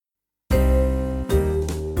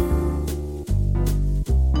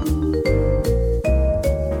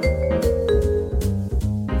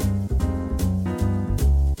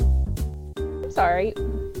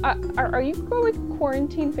Are you going with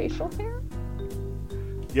quarantine facial hair?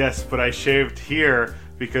 Yes, but I shaved here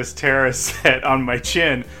because Tara said on my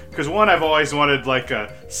chin. Because one, I've always wanted like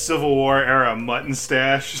a Civil War era mutton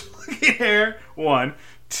stash looking hair. One.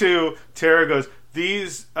 Two, Tara goes,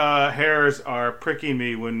 these hairs are pricking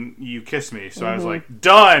me when you kiss me. So I was like,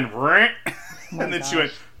 done. And then she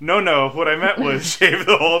went, no, what I meant was shave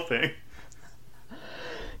the whole thing.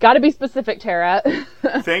 Got to be specific, Tara.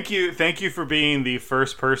 Thank you for being the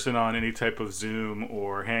first person on any type of Zoom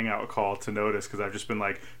or Hangout call to notice, because I've just been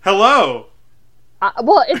like, hello.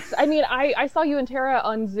 Well, I saw you and Tara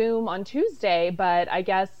on Zoom on Tuesday, but I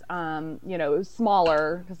guess it was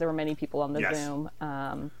smaller because there were many people on the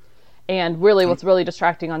Zoom. And really, what's really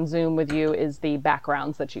distracting on Zoom with you is the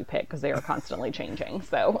backgrounds that you pick, because they are constantly changing.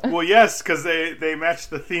 So. Well, yes, because they matched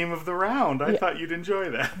the theme of the round. I thought you'd enjoy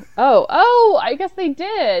that. Oh, I guess they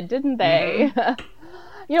didn't they?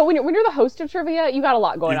 Mm-hmm. When you're the host of trivia, you got a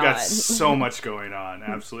lot going on. You got so much going on,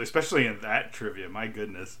 absolutely, especially in that trivia. My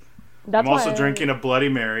goodness. I'm also drinking a Bloody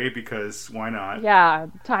Mary because why not? Yeah,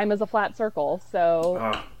 time is a flat circle.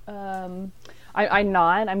 So. I'm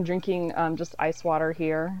not. I'm drinking just ice water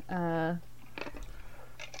here. I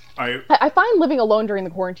find living alone during the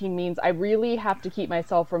quarantine means I really have to keep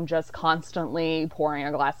myself from just constantly pouring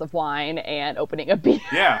a glass of wine and opening a beer.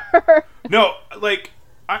 Yeah. No, like,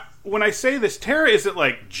 when I say this, Tara isn't,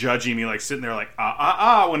 like, judging me, like, sitting there like,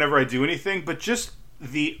 whenever I do anything, but just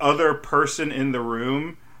the other person in the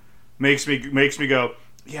room makes me go,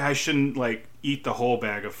 yeah, I shouldn't, like, eat the whole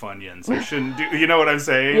bag of Funyuns. I shouldn't do, you know what I'm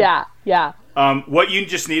saying? Yeah. What you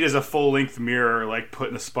just need is a full-length mirror, like, put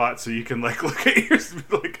in a spot so you can, like, look at yours and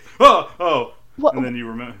be like, oh, and then you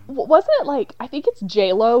remember. Wasn't it, like, I think it's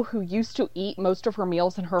J-Lo who used to eat most of her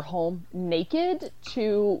meals in her home naked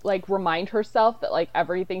to, like, remind herself that, like,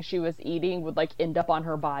 everything she was eating would, like, end up on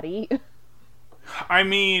her body? I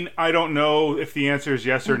mean, I don't know if the answer is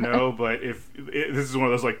yes or no, but this is one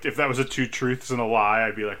of those, like, if that was a two truths and a lie,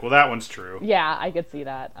 I'd be like, well, that one's true. Yeah, I could see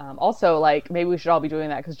that. Also, like, maybe we should all be doing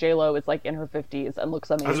that because J-Lo is, like, in her 50s and looks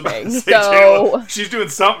amazing. I was about to say, J-Lo, she's doing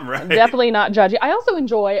something right. Definitely not judgy. I also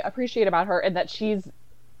appreciate about her and that she's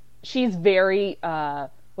very,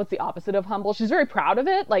 what's the opposite of humble? She's very proud of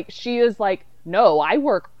it. Like, she is like, no, I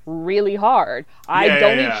work really hard. I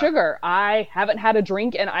don't eat sugar. I haven't had a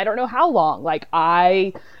drink in I don't know how long. Like,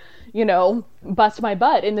 I, bust my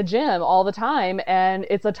butt in the gym all the time, and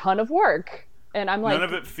it's a ton of work. And I'm like... None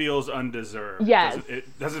of it feels undeserved. Yes.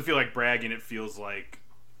 It doesn't feel like bragging. It feels like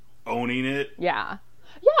owning it. Yeah,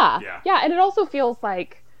 and it also feels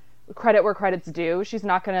like credit where credit's due. She's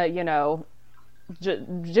not going to,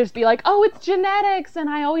 just be like, oh, it's genetics and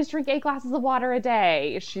I always drink 8 glasses of water a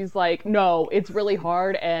day. She's like, no, it's really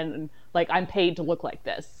hard and like I'm paid to look like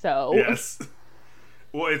this. So yes.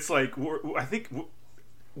 Well, it's like I think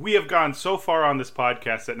we have gone so far on this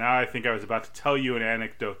podcast that now I think I was about to tell you an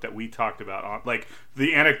anecdote that we talked about on, like,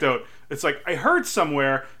 the anecdote. It's like I heard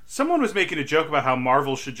somewhere someone was making a joke about how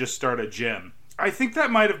Marvel should just start a gym. I think that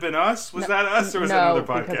might have been us. Was that us, or was that another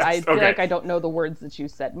podcast? Because I feel like I don't know the words that you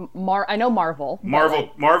said. I know Marvel. Well,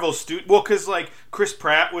 because, like, Chris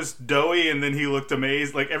Pratt was doughy, and then he looked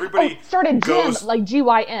amazed. Like, everybody started gym, like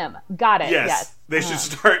GYM. Got it. Yes. They should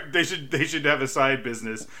start. They should have a side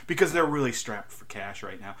business because they're really strapped for cash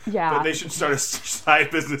right now. Yeah. But they should start a side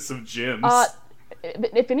business of gyms.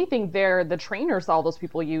 If anything, the trainers all those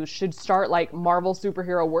people use should start like Marvel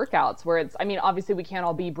superhero workouts where it's, I mean, obviously we can't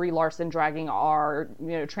all be Brie Larson dragging our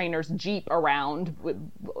trainer's Jeep around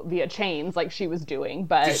via chains like she was doing,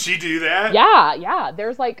 but did she do that? Yeah.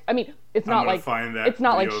 There's like, I mean, it's not like find that it's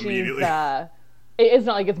not like she's it's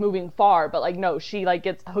not like it's moving far, but like no, she like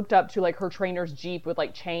gets hooked up to like her trainer's Jeep with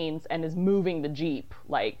like chains and is moving the Jeep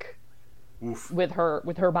like with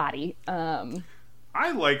her body.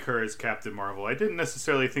 I like her as Captain Marvel. I didn't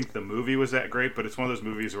necessarily think the movie was that great, but it's one of those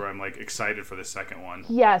movies where I'm, like, excited for the second one.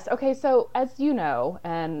 Yes. Okay, so as you know,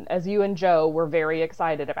 and as you and Joe were very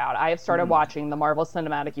excited about, I have started watching the Marvel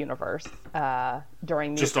Cinematic Universe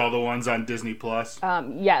during the... Just all the ones on Disney+?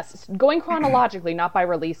 Yes. Going chronologically, not by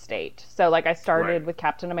release date. So, like, I started with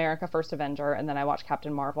Captain America, First Avenger, and then I watched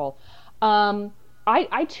Captain Marvel.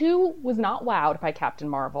 I too, was not wowed by Captain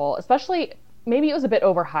Marvel, especially... Maybe it was a bit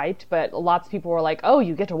overhyped, but lots of people were like, oh,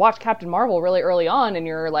 you get to watch Captain Marvel really early on in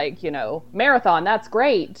your, like, marathon. That's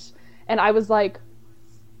great. And I was like,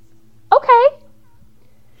 okay.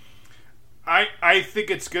 I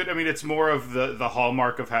think it's good. I mean, it's more of the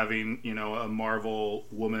hallmark of having, a Marvel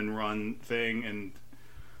woman-run thing. And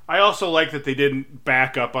I also like that they didn't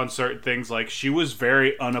back up on certain things. Like, she was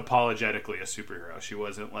very unapologetically a superhero. She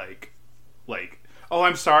wasn't like... "Oh,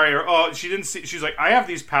 I'm sorry," or "Oh, she didn't see." She's like, "I have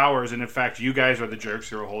these powers, and in fact, you guys are the jerks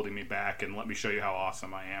who are holding me back, and let me show you how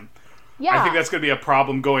awesome I am." Yeah. I think that's going to be a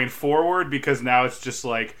problem going forward because now it's just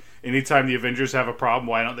like anytime the Avengers have a problem,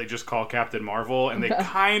 why don't they just call Captain Marvel? And they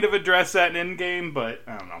kind of address that in Endgame, but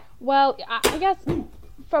I don't know. Well, I guess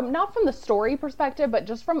not from the story perspective, but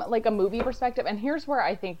just from like a movie perspective. And here's where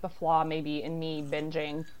I think the flaw maybe in me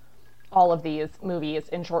binging all of these movies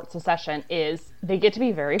in short succession is they get to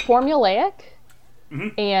be very formulaic,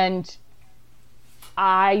 and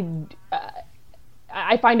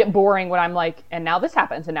I find it boring when I'm like, and now this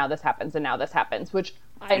happens, and now this happens, and now this happens, which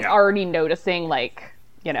I'm already noticing, like,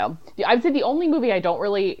 you know, I would say the only movie I don't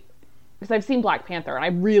really, because I've seen Black Panther, and I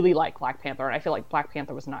really like Black Panther, and I feel like Black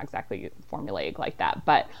Panther was not exactly formulaic like that,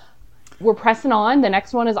 but we're pressing on. The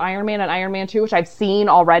next one is Iron Man and Iron Man 2, which I've seen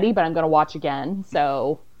already, but I'm going to watch again,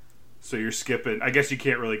 so you're skipping, I guess you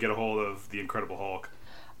can't really get a hold of The Incredible Hulk.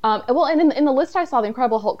 Well, and in the list I saw, The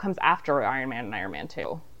Incredible Hulk comes after Iron Man and Iron Man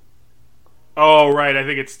 2. Oh, right. I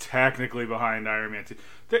think it's technically behind Iron Man 2.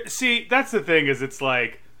 See, that's the thing, is it's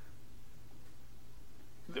like,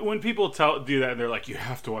 when people do that, and they're like, you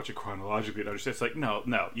have to watch it chronologically to understand, it's like, no,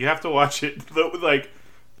 you have to watch it, like,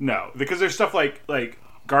 no. Because there's stuff like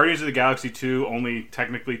Guardians of the Galaxy 2 only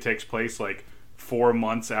technically takes place, like, 4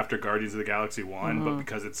 months after Guardians of the Galaxy 1, but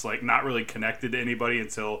because it's, like, not really connected to anybody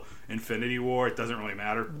until Infinity War, it doesn't really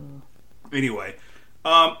matter. Anyway,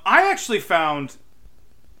 I actually found...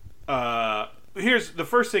 here's the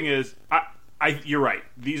first thing is you're right.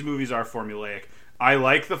 These movies are formulaic. I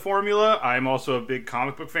like the formula. I'm also a big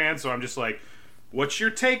comic book fan, so I'm just like, what's your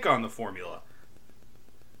take on the formula?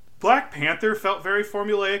 Black Panther felt very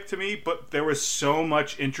formulaic to me, but there was so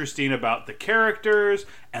much interesting about the characters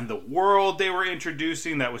and the world they were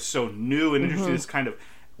introducing that was so new and interesting. This kind of,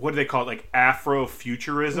 what do they call it, like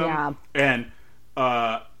Afrofuturism? Yeah. And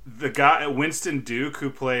the guy Winston Duke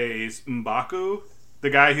who plays M'Baku,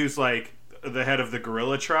 the guy who's like the head of the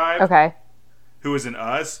gorilla tribe, who is in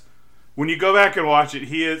Us. When you go back and watch it,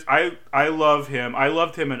 he is. I love him. I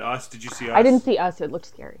loved him in Us. Did you see Us? I didn't see Us. It looked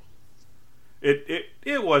scary.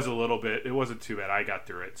 It was a little bit. It wasn't too bad. I got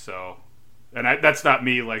through it. So, and that's not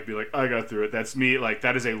me like be like I got through it. That's me like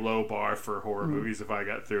that is a low bar for horror movies if I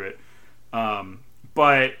got through it.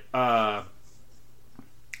 But I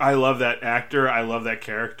love that actor. I love that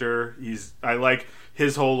character. I like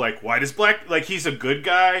his whole, like, why does Black... Like, he's a good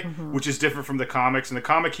guy, which is different from the comics. In the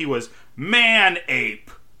comic, he was Man-Ape.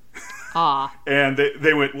 And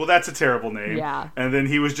they went, well, that's a terrible name. Yeah. And then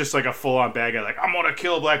he was just, like, a full-on bad guy. Like, I'm gonna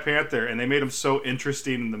kill Black Panther. And they made him so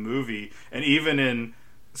interesting in the movie. And even in,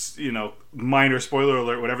 you know, minor spoiler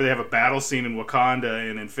alert, whenever they have a battle scene in Wakanda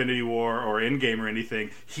in Infinity War or Endgame or anything,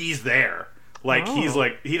 he's there. Like, he's,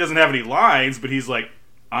 like... He doesn't have any lines, but he's, like...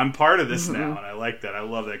 I'm part of this now, and I like that. I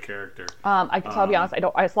love that character. I'll be honest.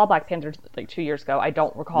 I saw Black Panther like 2 years ago. I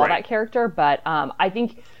don't recall that character, but I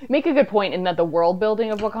think you make a good point in that the world building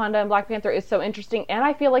of Wakanda and Black Panther is so interesting, and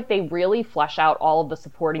I feel like they really flesh out all of the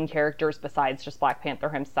supporting characters besides just Black Panther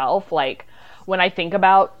himself. Like, when I think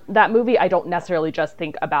about that movie, I don't necessarily just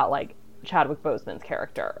think about like Chadwick Boseman's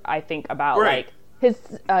character. I think about like his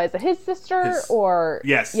is it his sister or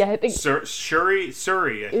yes, yeah, I think Shuri,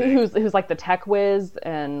 I think, who's like the tech whiz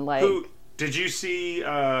and like. Did you see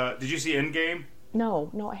Endgame?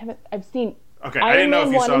 No, I haven't. I've seen. Okay, I didn't know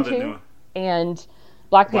if you saw the new one. And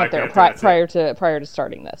Black Panther prior to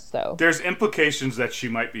starting this. So there's implications that she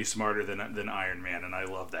might be smarter than Iron Man, and I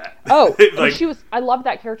love that. Oh, like, I love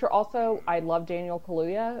that character. Also, I love Daniel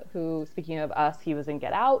Kaluuya, who, speaking of Us, he was in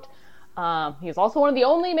Get Out. He is also one of the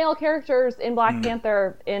only male characters in Black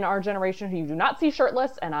Panther in our generation who you do not see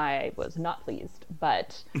shirtless, and I was not pleased.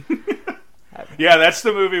 But yeah, that's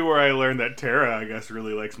the movie where I learned that Tara, I guess,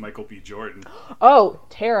 really likes Michael B. Jordan. Oh,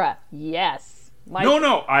 Tara, yes.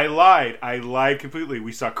 No, I lied. I lied completely.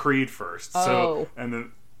 We saw Creed first, so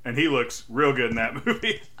and he looks real good in that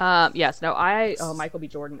movie. Yes, no, Michael B.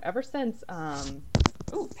 Jordan ever since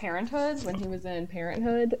Parenthood, when he was in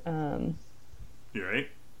Parenthood. You right?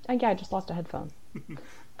 Yeah, I just lost a headphone.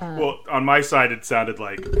 Well, on my side, it sounded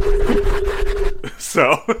like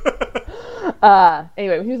so.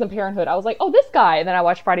 Anyway, when he was in Parenthood, I was like, "Oh, this guy," and then I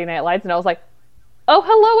watched Friday Night Lights, and I was like, "Oh,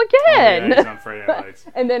 hello again." Oh, yeah, he's on Friday Night Lights.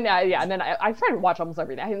 And then I try to watch almost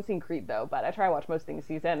everything. I haven't seen Creed though, but I try to watch most things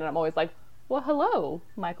he's in, and I'm always like, "Well, hello,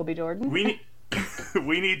 Michael B. Jordan." We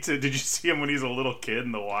need to. Did you see him when he's a little kid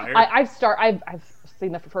in The Wire? I've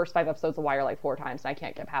seen the first 5 episodes of Wire like 4 times, and I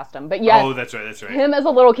can't get past him. But yeah, that's right. Him as a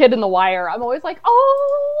little kid in The Wire, I'm always like,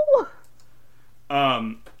 oh.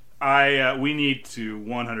 we need to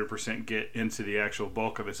 100% get into the actual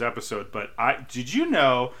bulk of this episode, but did you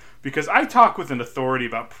know, because I talk with an authority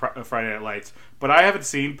about Friday Night Lights, but I haven't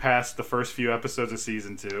seen past the first few episodes of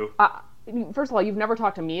season 2. First of all, you've never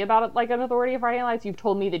talked to me about it like an authority of Friday Night Lights. You've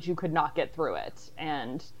told me that you could not get through it,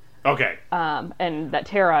 and okay, and that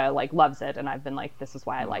Tara like loves it, and I've been like, this is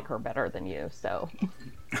why I like her better than you. So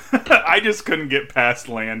I just couldn't get past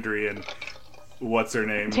Landry and what's her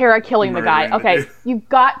name, Tara killing the guy. Okay, you've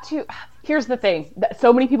got to. Here's the thing: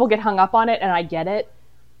 so many people get hung up on it, and I get it.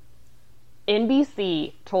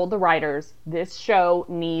 NBC told the writers, this show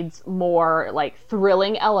needs more like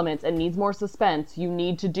thrilling elements and needs more suspense. You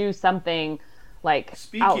need to do something like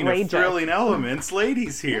Speaking outrageous. of thrilling elements,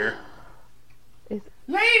 Lady's here.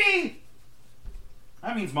 Lady!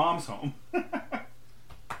 That means Mom's home.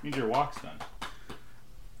 Means your walk's done.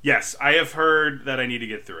 Yes, I have heard that I need to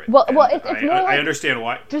get through it. Well, it's more like, I understand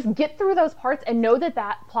why. Just get through those parts and know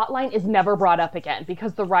that plot line is never brought up again,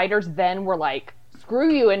 because the writers then were like,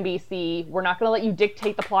 screw you, NBC. We're not going to let you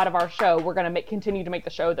dictate the plot of our show. We're going to continue to make the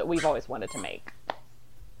show that we've always wanted to make.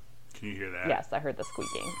 Can you hear that? Yes, I heard the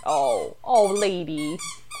squeaking. Oh, lady.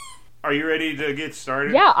 Are you ready to get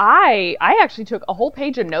started? Yeah, I actually took a whole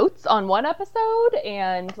page of notes on one episode,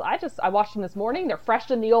 and I watched them this morning. They're fresh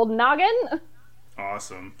in the old noggin.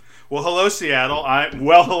 Awesome. Well, hello, Seattle.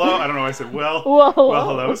 Hello. I don't know why I said well. Well,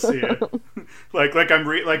 hello, Seattle. like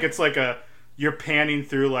it's like you're panning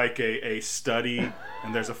through like a study,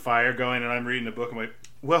 and there's a fire going, and I'm reading a book. I'm like,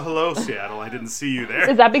 well, hello, Seattle. I didn't see you there.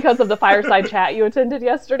 Is that because of the fireside chat you attended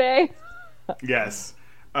yesterday? Yes.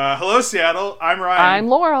 Hello, Seattle. I'm Ryan. I'm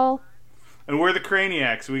Laurel. And we're the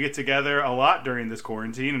Craniacs. We get together a lot during this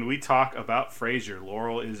quarantine, and we talk about Frasier.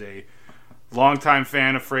 Laurel is a longtime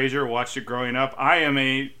fan of Frasier, watched it growing up. I am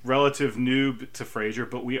a relative noob to Frasier,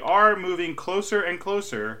 but we are moving closer and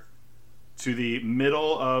closer to the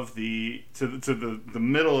middle of the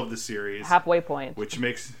middle of the series, halfway point, which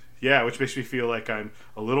makes me feel like I'm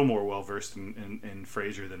a little more well versed in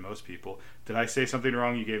Frasier than most people. Did I say something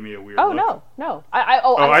wrong? You gave me a weird look. No.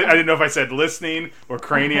 I didn't know if I said listening or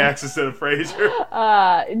Craniacs instead of Frasier.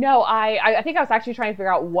 No, I think I was actually trying to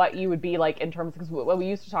figure out what you would be like in terms, because what we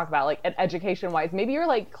used to talk about, like education wise, maybe you're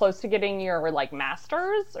like close to getting your like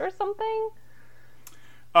master's or something,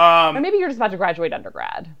 or maybe you're just about to graduate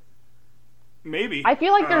undergrad. Maybe. I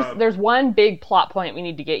feel like there's one big plot point we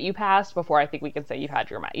need to get you past before I think we can say you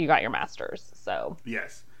got your master's. So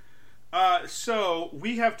yes. So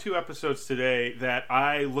we have 2 episodes today that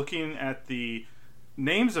looking at the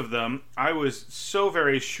names of them, I was so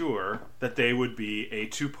very sure that they would be a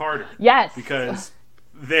 2-parter. Yes. Because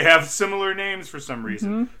they have similar names for some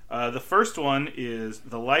reason. Mm-hmm. The first one is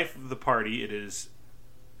The Life of the Party. It is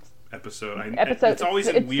episode. It's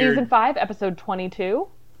weird. Season 5, episode 22.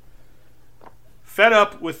 Fed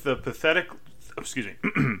up with their pathetic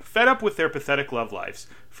love lives,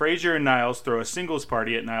 Frasier and Niles throw a singles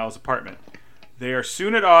party at Niles' apartment. They are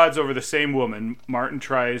soon at odds over the same woman. Martin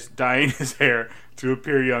tries dyeing his hair to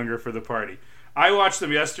appear younger for the party. I watched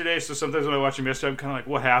them yesterday, so sometimes when I watch them yesterday, I'm kind of like,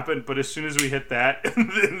 what happened? But as soon as we hit that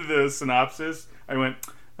in the synopsis, I went,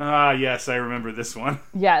 yes, I remember this one.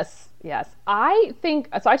 Yes. I think,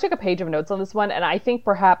 so I took a page of notes on this one, and I think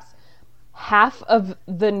perhaps half of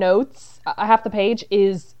the notes, half the page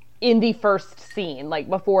is in the first scene, like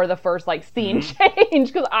before the first like scene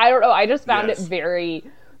change, because I don't know, I just found it very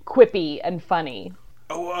quippy and funny.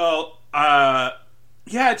 Oh, well,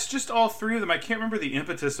 yeah, it's just all 3 of them. I can't remember the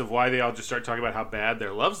impetus of why they all just start talking about how bad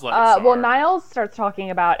their love lives are. Well, Niles starts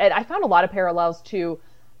talking about, and I found a lot of parallels to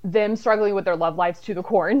them struggling with their love lives to the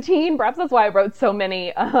quarantine. Perhaps that's why I wrote so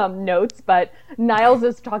many notes, but Niles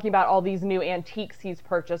is talking about all these new antiques he's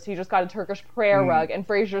purchased. He just got a Turkish prayer rug, and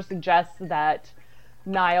Frasier suggests that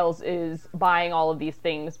Niles is buying all of these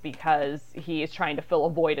things because he is trying to fill a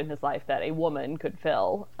void in his life that a woman could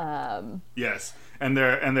fill. Yes, and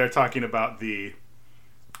they're talking about the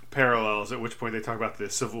parallels, at which point they talk about the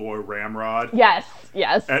Civil War ramrod. Yes.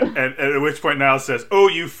 And at which point Niles says, "Oh,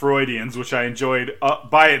 you Freudians," which I enjoyed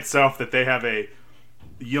by itself, that they have a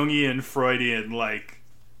Jungian Freudian like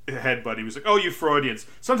headbutt. He was like, "Oh, you Freudians."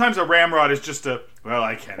 Sometimes a ramrod is just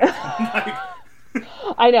I can't.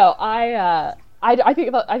 I know. I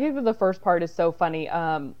think that the first part is so funny.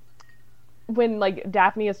 When like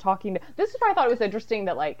Daphne is talking to, this is where I thought it was interesting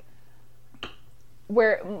that like,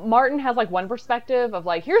 where Martin has like one perspective of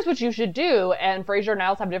like, here's what you should do, and Frasier and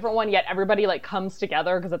Niles have a different one, yet everybody like comes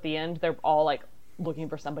together because at the end they're all like looking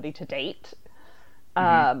for somebody to date.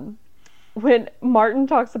 When Martin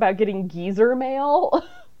talks about getting geezer mail,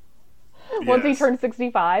 Once he Yes. turned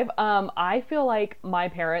 65, I feel like my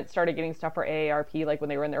parents started getting stuff for AARP like when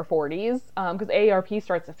they were in their 40s, because AARP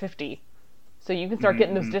starts at 50. So you can start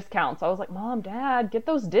getting those discounts. I was like, Mom, Dad, get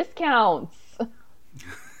those discounts.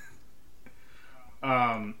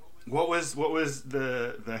 What was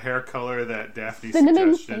the hair color that Daphne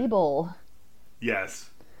Cinnamon suggested? sable. Yes.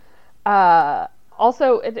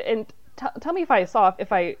 Also, tell me if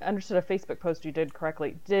I understood a Facebook post you did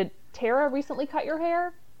correctly. Did Tara recently cut your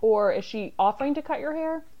hair, or is she offering to cut your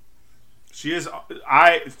hair? She is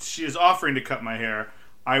offering to cut my hair.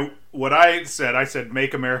 I said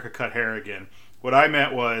make America cut hair again. What I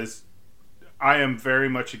meant was I am very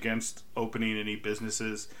much against opening any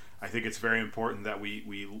businesses. I think it's very important that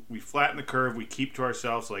we flatten the curve. We keep to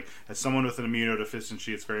ourselves. Like, as someone with an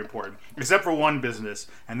immunodeficiency, it's very important. Except for one business,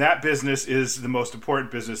 and that business is the most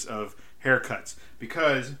important business of haircuts.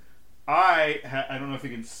 Because I don't know if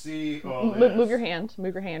you can see all this. Move your hand.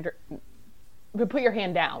 Move your hand. Put your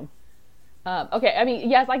hand down. Okay. I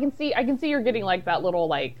mean, yes, I can see you're getting like that little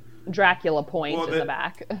like Dracula point in the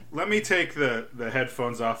back. Let me take the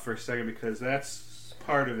headphones off for a second, because that's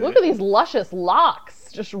part of it. Look at these luscious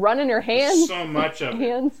locks just running your hands. So much of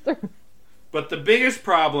hands it. Through. But the biggest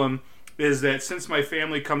problem is that since my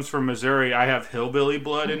family comes from Missouri, I have hillbilly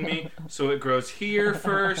blood in me, so it grows here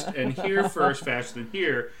first and here first faster than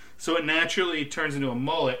here. So it naturally turns into a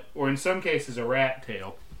mullet, or in some cases a rat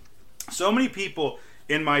tail. So many people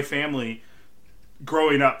in my family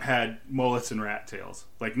growing up had mullets and rat tails.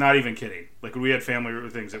 Like, not even kidding. Like, when we had family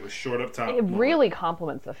things, it was short up top. It really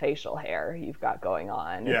complements the facial hair you've got going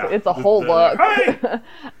on. Yeah, it's a whole look.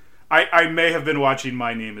 I may have been watching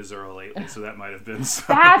My Name Is Earl lately, so that might have been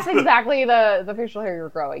some. That's exactly the facial hair you're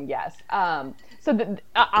growing, yes. So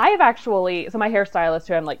I have actually, so my hairstylist,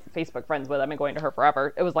 who I'm like Facebook friends with, I've been going to her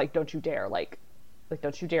forever, it was like, don't you dare, like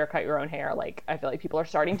don't you dare cut your own hair. Like, I feel like people are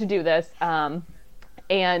starting to do this.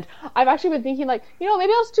 And I've actually been thinking, like, maybe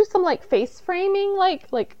I'll just do some like face framing, like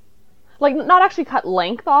not actually cut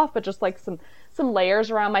length off, but just like some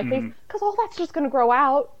layers around my face, because all that's just gonna grow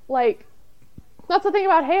out. Like, that's the thing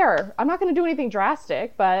about hair. I'm not gonna do anything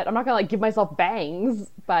drastic, but I'm not gonna like give myself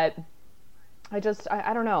bangs. But I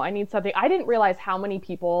don't know. I need something. I didn't realize how many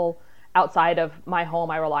people outside of my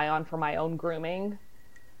home I rely on for my own grooming.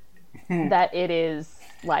 That it is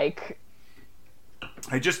like.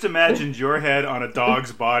 I just imagined your head on a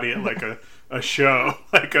dog's body at like a show,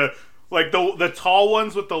 like the tall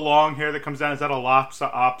ones with the long hair that comes down. Is that a Lhasa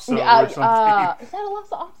Apso or something? Is that a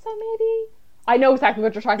Lhasa Apso maybe? I know exactly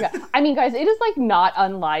what you're talking about. I mean, guys, it is like not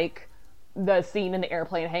unlike the scene in the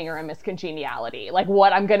airplane hangar in Miss Congeniality. Like,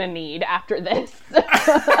 what I'm gonna need after this.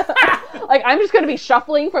 Like, I'm just gonna be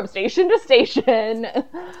shuffling from station to station.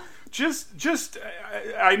 Just,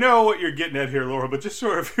 I know what you're getting at here, Laura, but just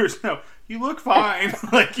sort of, here's no. You look fine.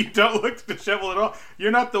 Like, you don't look disheveled at all.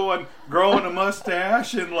 You're not the one growing a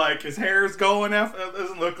mustache and, like, his hair's going It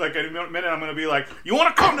doesn't look like any minute I'm going to be like, you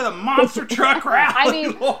want to come to the monster truck rally, I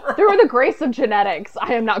mean, Laura? through the grace of genetics,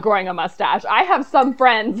 I am not growing a mustache. I have some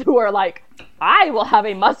friends who are like, I will have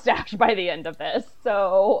a mustache by the end of this,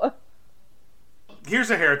 so. Here's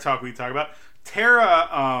a hair talk we talk about.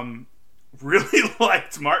 Tara, really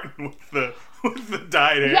liked Martin with the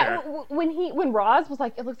dyed hair. Yeah, when Roz was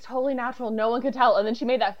like, it looks totally natural, no one could tell, and then she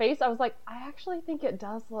made that face, I was like, I actually think it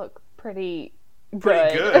does look pretty good.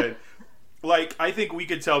 Pretty good. Like, I think we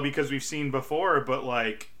could tell because we've seen before, but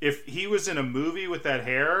like, if he was in a movie with that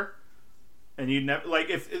hair, and you'd never, like,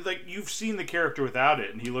 if like you've seen the character without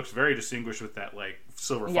it, and he looks very distinguished with that like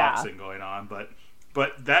silver fox thing going on, but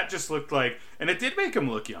that just looked like, and it did make him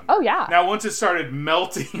look younger. Oh, yeah. Now, once it started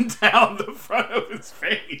melting down the front of his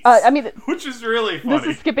face, I mean, which is really funny.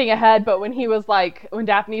 This is skipping ahead, but when he was like, when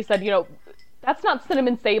Daphne said, that's not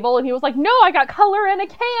cinnamon sable, and he was like, no, I got color in a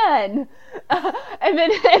can.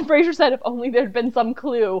 And Frasier said, if only there'd been some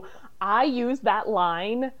clue. I used that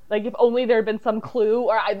line, like, if only there had been some clue,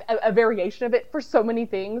 or a variation of it for so many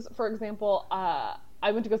things. For example,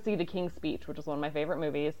 I went to go see The King's Speech, which is one of my favorite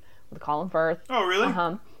movies, with Colin Firth. Oh, really?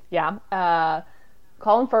 Yeah.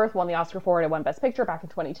 Colin Firth won the Oscar for it. It won Best Picture back in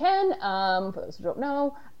 2010, for those who don't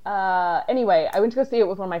know. Anyway, I went to go see it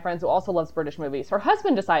with one of my friends who also loves British movies. Her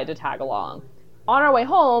husband decided to tag along. On our way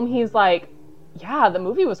home, he's like, yeah, the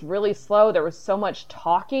movie was really slow. There was so much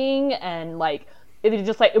talking, and like, it was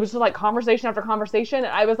just like conversation after conversation.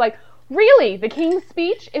 And I was like, really? The King's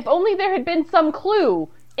Speech? If only there had been some clue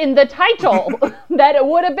in the title that it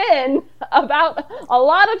would have been about a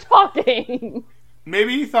lot of talking.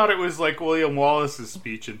 Maybe he thought it was like William Wallace's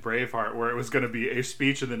speech in Braveheart, where it was going to be a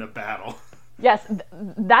speech and then a battle. Yes,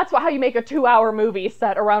 that's how you make a 2-hour movie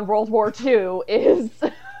set around World War II is...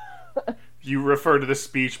 You refer to the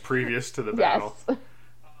speech previous to the battle. Yes.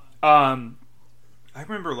 I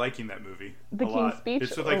remember liking that movie. The King's Speech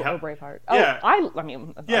It's like or Braveheart? Yeah. Oh, I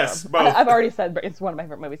mean, yes, both. I've already said it's one of my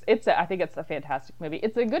favorite movies. I think it's a fantastic movie.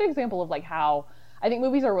 It's a good example of like how I think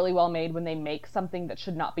movies are really well made when they make something that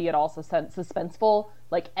should not be at all suspenseful,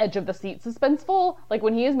 like edge of the seat suspenseful. Like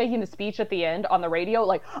when he is making the speech at the end on the radio,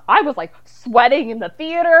 like I was like sweating in the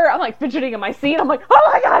theater. I'm like fidgeting in my seat. I'm like,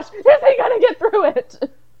 oh my gosh, is he gonna get through it?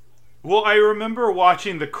 Well, I remember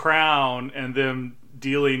watching The Crown and them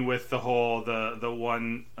dealing with the whole the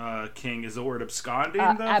one king, is the word absconding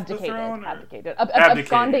the throne? Abdicated.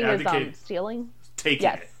 Absconding is stealing. Taking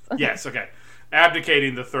yes. it. Yes, okay.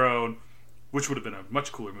 Abdicating the throne, which would have been a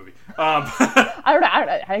much cooler movie. I don't know.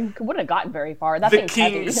 I wouldn't have gotten very far. That the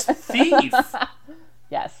King's Thief.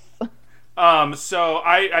 Yes. So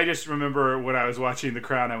I just remember when I was watching The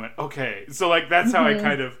Crown, I went, okay. So like that's how I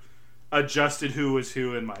kind of adjusted who was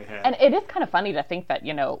who in my head. And it is kind of funny to think that,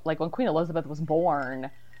 like when Queen Elizabeth was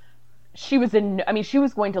born, she was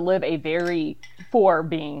going to live a very, for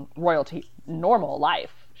being royalty, normal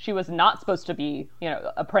life. She was not supposed to be,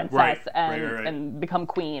 a princess and become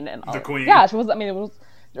queen and all. The queen. Yeah, she was. I mean, it was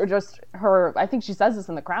just her. I think she says this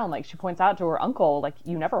in The Crown. Like she points out to her uncle, like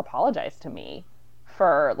you never apologized to me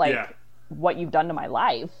for what you've done to my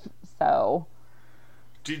life. So.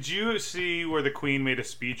 Did you see where the Queen made a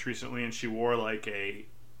speech recently and she wore like a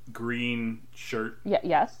green shirt? Yeah.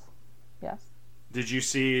 Yes. Did you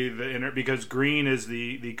see because green is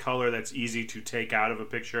the color that's easy to take out of a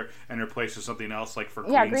picture and replace with something else, like for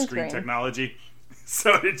green screen technology.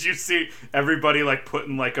 So did you see everybody like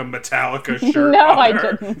putting like a Metallica shirt on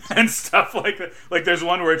her didn't. And stuff like that? Like there's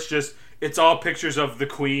one where it's all pictures of the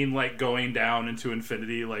Queen like going down into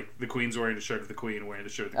infinity, like the Queen's wearing the shirt of the Queen, wearing the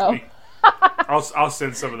shirt of the Queen. I'll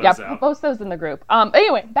send some of those out. Post those in the group.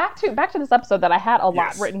 Anyway, back to this episode that I had a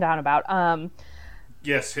lot written down about.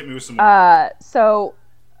 Yes, hit me with some more. So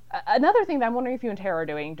another thing that I'm wondering if you and Tara are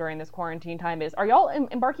doing during this quarantine time is, are y'all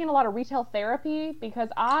embarking on a lot of retail therapy? Because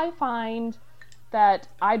I find that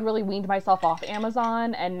I'd really weaned myself off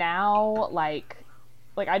Amazon, and now like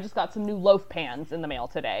I just got some new loaf pans in the mail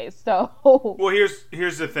today. So well,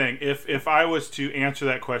 here's the thing. If I was to answer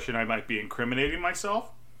that question, I might be incriminating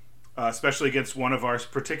myself. Especially against one of our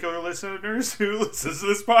particular listeners who listens to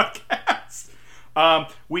this podcast.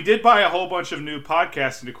 We did buy a whole bunch of new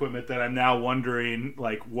podcasting equipment that I'm now wondering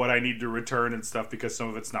like what I need to return and stuff because some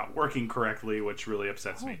of it's not working correctly, which really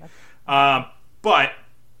upsets me. But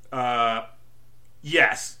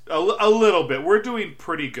yes, a little bit. We're doing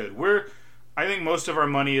pretty good. I think most of our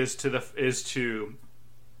money is to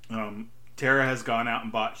Tara has gone out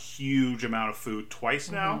and bought huge amount of food twice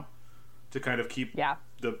now to kind of keep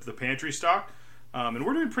the pantry stock. And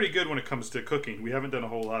we're doing pretty good when it comes to cooking. We haven't done a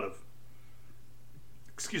whole lot of...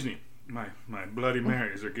 Excuse me. My Bloody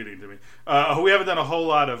Marys are getting to me. We haven't done a whole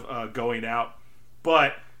lot of going out.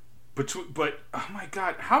 But oh my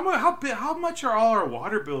God, how much are all our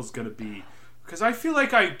water bills going to be? Because I feel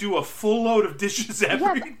like I do a full load of dishes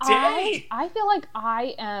every day. I feel like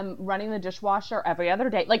I am running the dishwasher every other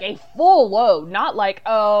day. Like a full load. Not like,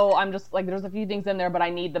 oh, I'm just like, there's a few things in there, but I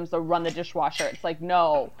need them, so run the dishwasher. It's like,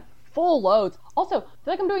 no. Full loads. Also, I feel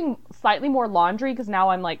like I'm doing slightly more laundry because now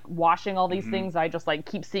I'm like washing all these things I just like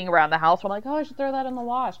keep seeing around the house. I'm like, oh, I should throw that in the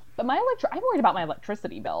wash. But I'm worried about my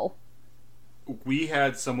electricity bill. We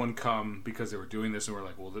had someone come because they were doing this and we're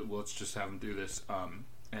like, well, let's just have them do this.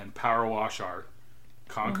 And power wash our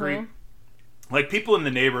concrete. Like people in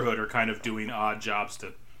the neighborhood are kind of doing odd jobs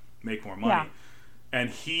to make more money. Yeah.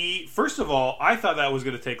 And first of all, I thought that was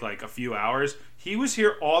going to take like a few hours. He was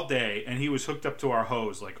here all day and he was hooked up to our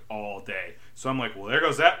hose like all day. So I'm like, well, there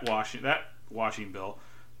goes that washing bill.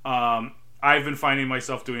 I've been finding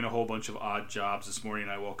myself doing a whole bunch of odd jobs. This morning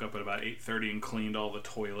I woke up at about 8:30 and cleaned all the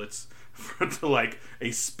toilets to like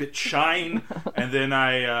a spit shine. And then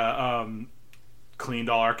I cleaned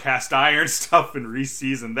all our cast iron stuff and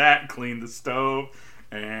re-seasoned that, cleaned the stove.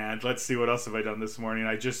 And let's see, what else have I done this morning?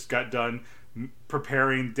 I just got done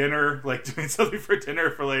preparing dinner, like doing something for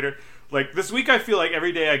dinner for later. Like this week I feel like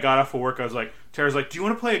every day I got off of work I was like, Tara's like, do you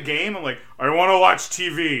want to play a game? I'm like, I want to watch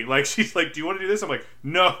TV. Like she's like, do you want to do this? I'm like,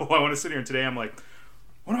 no, I want to sit here. And today I'm like,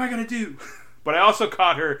 what am I going to do? But I also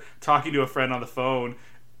caught her talking to a friend on the phone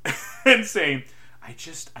and saying,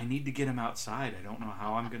 I need to get him outside. I don't know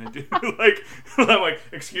how I'm going to do. Like I'm like,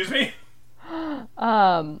 excuse me?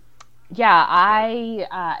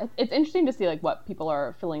 Yeah, it's interesting to see like what people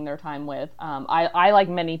are filling their time with. I like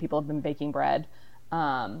many people have been baking bread,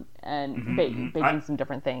 and baking some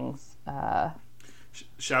different things.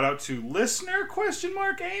 Shout out to listener ?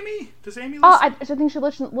 Amy. Does Amy listen? I think she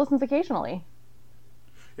listens occasionally.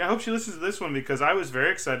 Yeah, I hope she listens to this one because I was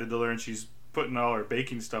very excited to learn she's putting all her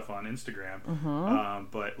baking stuff on Instagram.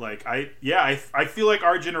 But like, I feel like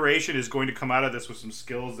our generation is going to come out of this with some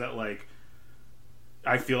skills that like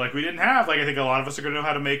I feel like we didn't have. Like, I think a lot of us are going to know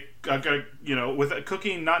how to make, with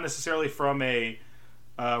cooking, not necessarily from a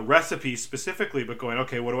recipe specifically, but going,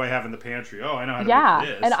 okay, what do I have in the pantry? Oh, I know how to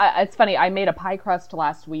make this. And it's funny. I made a pie crust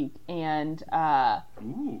last week, and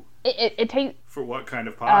Ooh. It tastes. For what kind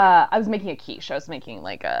of pie? I was making a quiche. I was making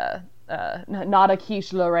like a not a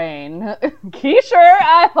quiche Lorraine. Quicher,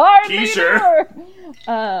 I hardly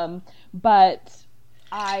knew. But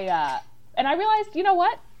I realized, you know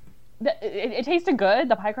what? It tasted good.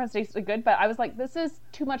 The pie crust tasted good, but I was like, this is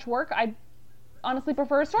too much work. I honestly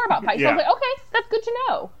prefer a store-bought pie. So I was like, okay, that's good to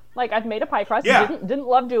know. Like, I've made a pie crust. Yeah. Didn't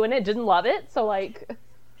love doing it. Didn't love it. So like,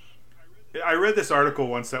 I read this article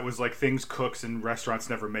once that was like things cooks and restaurants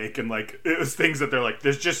never make, and like it was things that they're like,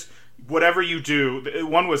 there's just whatever you do.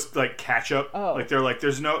 One was like ketchup. Oh. Like they're like,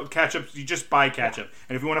 there's no ketchup. You just buy ketchup,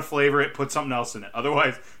 and if you want to flavor it, put something else in it.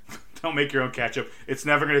 Otherwise, don't make your own ketchup. It's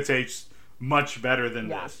never going to taste much better than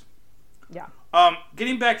this. Yeah.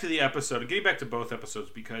 Getting back to the episode, and getting back to both episodes,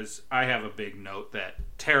 because I have a big note that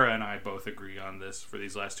Tara and I both agree on this for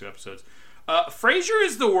these last two episodes. Frasier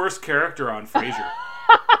is the worst character on Frasier.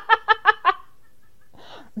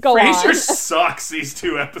 Frasier sucks these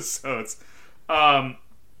two episodes.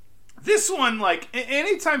 This one, like,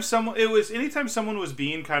 anytime someone was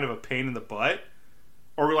being kind of a pain in the butt,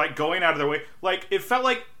 or like going out of their way, like it felt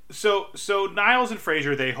like so Niles and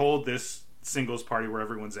Frasier, they hold this singles party where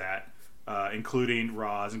everyone's at. Including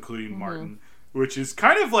Roz, including Martin, which is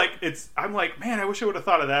kind of like, I'm like, man, I wish I would have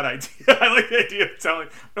thought of that idea. I like the idea of telling,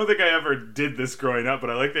 I don't think I ever did this growing up, but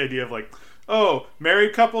I like the idea of like, oh,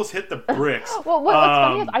 married couples hit the bricks. Well, what's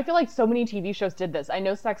funny is I feel like so many TV shows did this. I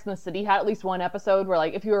know Sex and the City had at least one episode where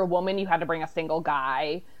like, if you were a woman, you had to bring a single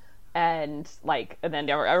guy, and then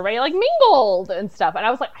everybody like mingled and stuff. And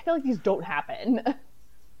I was like, I feel like these don't happen.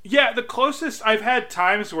 Yeah, the closest I've had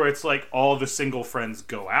times where it's like all the single friends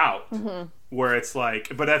go out, where it's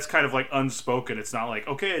like, but that's kind of like unspoken. It's not like,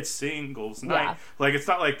 okay, it's singles night. Yeah. Like, it's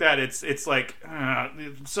not like that. It's like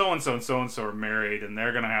so and so are married, and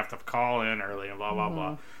they're gonna have to call in early and blah blah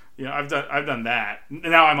blah. You know, I've done that.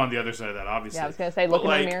 Now I'm on the other side of that, obviously. Yeah, I was gonna say, look in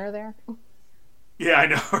the mirror there. Yeah, I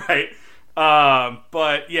know, right?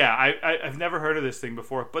 But yeah, I've never heard of this thing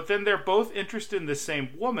before. But then they're both interested in the same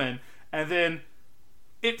woman, and then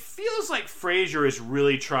it feels like Frasier is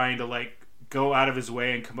really trying to like go out of his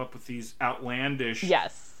way and come up with these outlandish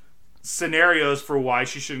scenarios for why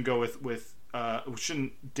she shouldn't go with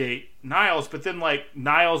shouldn't date Niles. But then like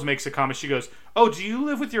Niles makes a comment. She goes, "Oh, do you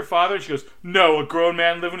live with your father?" And she goes, "No, a grown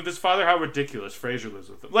man living with his father? How ridiculous! Frasier lives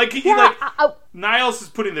with him." Like Niles is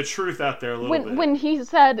putting the truth out there a little bit. When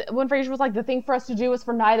Frasier was like, the thing for us to do is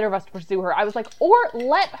for neither of us to pursue her, I was like, or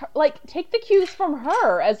let her, like, take the cues from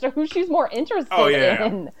her as to who she's more interested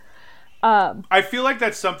in. I feel like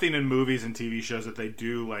that's something in movies and TV shows that they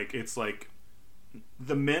do. Like, it's like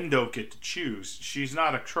the men don't get to choose. She's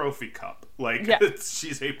not a trophy cup. Like,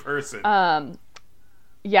 she's a person.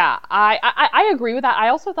 Yeah, I agree with that. I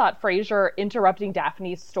also thought Frasier interrupting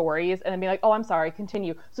Daphne's stories and then being like, "Oh, I'm sorry,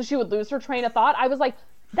 continue," so she would lose her train of thought. I was like,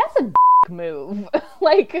 that's a move.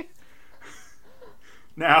 Like,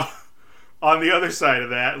 now, on the other side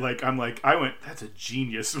of that, like, that's a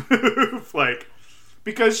genius move. Like,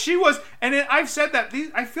 because she was, and I've said that,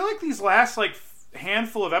 I feel like these last, like,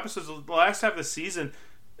 handful of episodes, the last half of the season,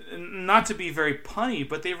 not to be very punny,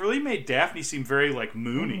 but they really made Daphne seem very, like,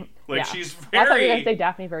 moony. Like, she's very... I thought you were going to say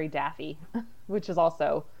Daphne very daffy, which is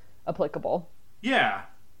also applicable. Yeah.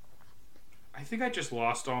 I think I just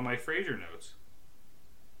lost all my Frasier notes.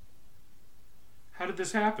 How did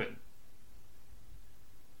this happen?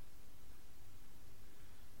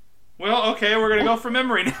 Well, okay, we're going to go from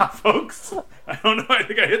memory now, folks. I don't know, I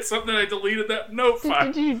think I hit something and I deleted that note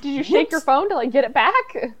file. Did you shake your phone to, like, get it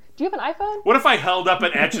back? Do you have an iPhone? What if I held up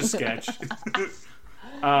an Etch-a-Sketch?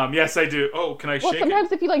 Yes, I do. Oh, can I shake it? Well,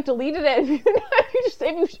 sometimes if you, like, deleted it, you just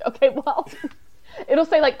say, okay, well, it'll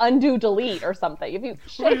say, like, undo delete or something. If you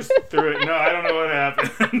shake just threw it. No, I don't know what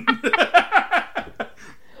happened.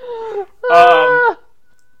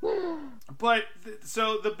 But,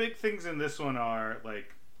 so the big things in this one are,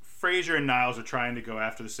 like, Frasier and Niles are trying to go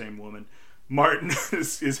after the same woman. Martin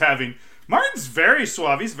is having... Martin's very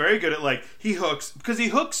suave. He's very good at, like, he hooks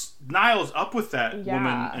Niles up with that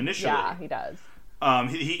woman initially. Yeah, he does.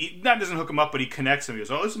 He not doesn't hook him up, but he connects him. He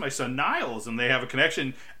goes, "Oh, this is my son Niles," and they have a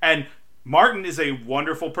connection. And Martin is a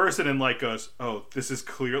wonderful person and, like, goes, "Oh, this is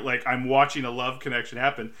clear. Like, I'm watching a love connection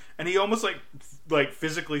happen." And he almost like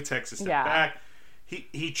physically takes a step back.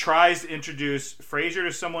 he tries to introduce Frasier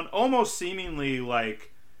to someone almost seemingly like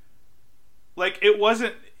it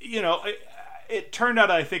wasn't, it turned out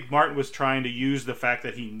I think Martin was trying to use the fact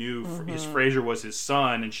that he knew his Frasier was his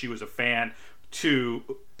son and she was a fan to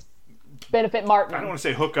benefit Martin. I don't want to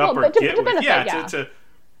say hook up or get with. Benefit,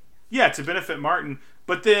 to benefit Martin.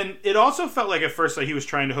 But then it also felt like at first like he was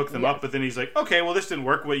trying to hook them up, but then he's like, okay, well this didn't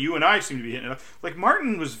work. What you and I seem to be hitting it up. Like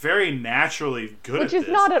Martin was very naturally good at this,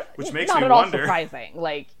 which makes me not at wonder. all surprising.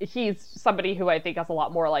 Like he's somebody who I think has a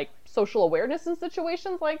lot more like social awareness in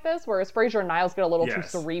situations like this, whereas Frasier and Niles get a little too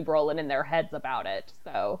cerebral and in their heads about it.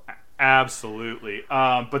 So absolutely.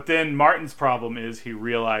 But then Martin's problem is he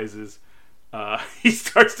realizes. He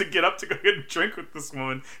starts to get up to go get a drink with this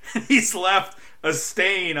woman, and he's left a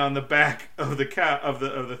stain on the back of the of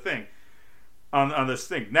the thing, on this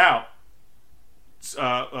thing. Now,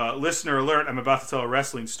 listener alert! I'm about to tell a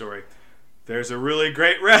wrestling story. There's a really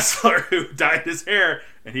great wrestler who dyed his hair,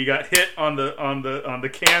 and he got hit on the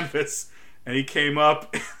canvas, and he came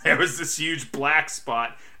up. And there was this huge black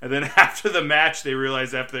spot. And then after the match, they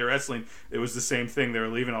realized after they were wrestling, it was the same thing. They were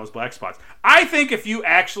leaving all those black spots. I think if you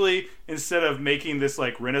actually, instead of making this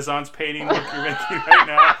like Renaissance painting look you're making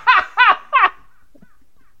right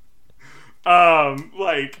now,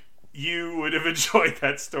 like you would have enjoyed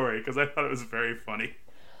that story because I thought it was very funny.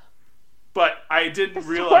 But I didn't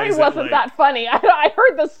realize the story wasn't that funny. I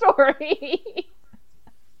heard the story.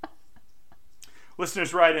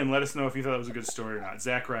 Listeners, write in. Let us know if you thought it was a good story or not.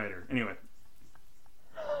 Zack Ryder. Anyway.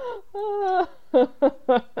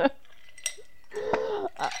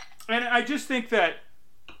 And I just think that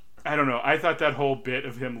I don't know. I thought that whole bit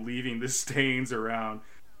of him leaving the stains around.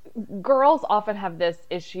 Girls often have this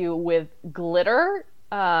issue with glitter.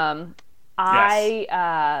 You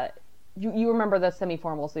remember the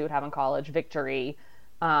semi-formals we would have in college, Victory,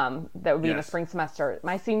 that would be in the spring semester.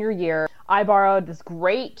 My senior year, I borrowed this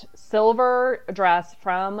great silver dress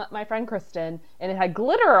from my friend Kristen, and it had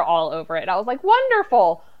glitter all over it. And I was like,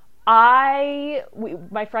 wonderful. My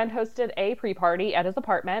friend hosted a pre-party at his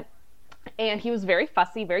apartment, and he was very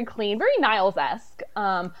fussy, very clean, very Niles-esque.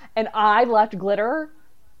 And I left glitter.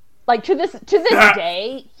 Like to this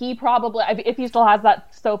day, he probably, if he still has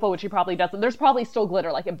that sofa, which he probably doesn't, there's probably still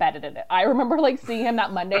glitter like embedded in it. I remember like seeing him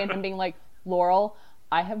that Monday and him being like, Laurel,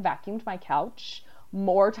 I have vacuumed my couch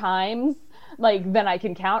more times like than I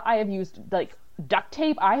can count. I have used like duct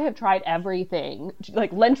tape. I have tried everything,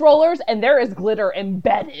 like lint rollers, and there is glitter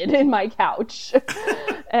embedded in my couch.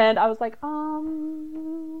 And I was like,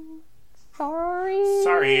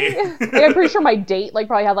 sorry. Like, I'm pretty sure my date like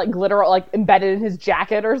probably had like glitter like embedded in his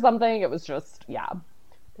jacket or something. It was just,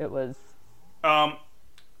 it was. I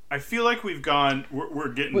feel like we're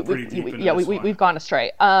getting pretty deep into this one. We've gone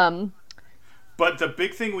astray. But the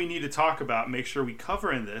big thing we need to talk about, make sure we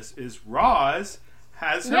cover in this, is Roz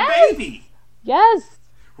has her baby. Yes.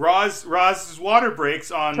 Roz's water breaks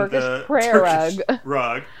on the Turkish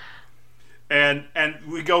rug. And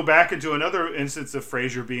we go back into another instance of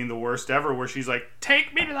Frasier being the worst ever, where she's like,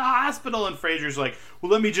 take me to the hospital. And Frasier's like,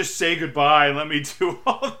 well, let me just say goodbye and let me do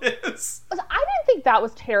all this. I didn't think that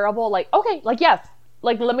was terrible. Like, okay, like, yes.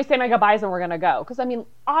 Like, let me say my goodbyes and we're going to go. Because, I mean,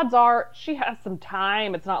 odds are she has some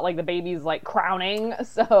time. It's not like the baby's, like, crowning.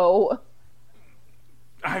 So.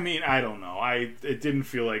 I mean, I don't know. It didn't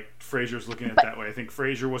feel like Frasier's looking at it that way. I think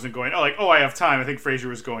Frasier wasn't going, I have time. I think Frasier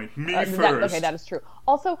was going, me first. That is true.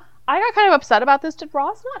 Also, I got kind of upset about this. Did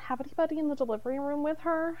Roz not have anybody in the delivery room with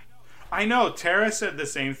her? I know. Tara said the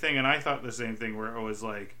same thing, and I thought the same thing, where it was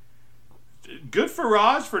like, good for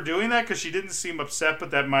Roz for doing that, because she didn't seem upset, but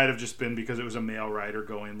that might have just been because it was a male writer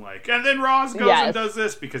going like, and then Roz goes and does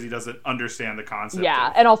this, because he doesn't understand the concept.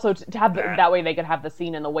 Yeah, and also to have that way they could have the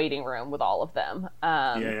scene in the waiting room with all of them.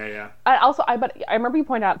 Yeah. But I remember you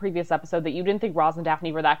pointed out in a previous episode that you didn't think Roz and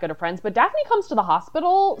Daphne were that good of friends, but Daphne comes to the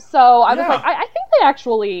hospital, so I was like, I think they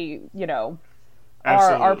actually,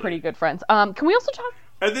 are pretty good friends. Can we also talk?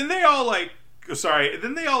 And then they all like. Sorry.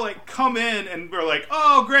 Then they all like come in and we're like,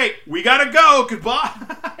 "Oh, great, we gotta go. Goodbye."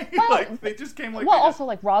 Like they just came like. Well, also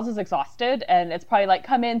like Roz is exhausted, and it's probably like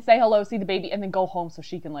come in, say hello, see the baby, and then go home so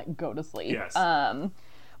she can like go to sleep. Yes.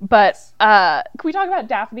 But can we talk about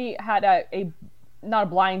Daphne had a not a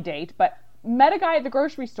blind date, but met a guy at the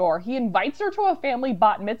grocery store. He invites her to a family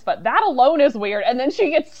bat mitzvah. That alone is weird, and then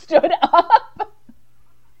she gets stood up.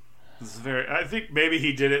 This is I think maybe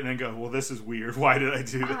he did it and then go, well, this is weird. Why did I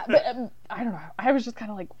do that? But, I don't know. I was just kind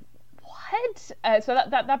of like, what? So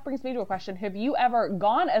that brings me to a question. Have you ever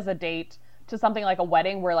gone as a date to something like a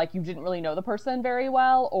wedding where like you didn't really know the person very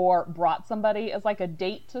well, or brought somebody as like a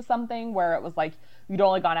date to something where it was like you'd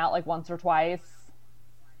only gone out like once or twice?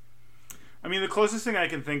 I mean, the closest thing I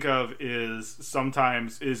can think of is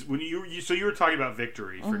sometimes is when so you were talking about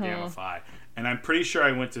Victory for Gamma Phi, and I'm pretty sure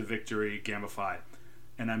I went to Victory Gamma Phi,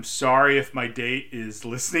 and I'm sorry if my date is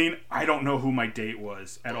listening. I don't know who my date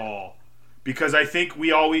was at all, because I think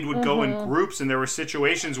we would go in groups, and there were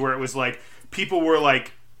situations where it was like people were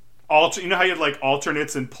like you know how you had like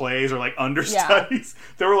alternates in plays or like understudies? Yeah.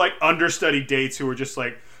 There were like understudy dates who were just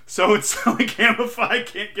like, so and so in Gamma Phi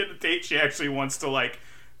can't get a date she actually wants to like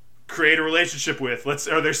create a relationship with.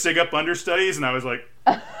 Are there SIG up understudies? And I was like,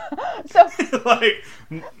 so like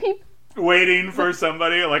waiting for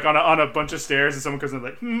somebody like on a bunch of stairs, and someone comes in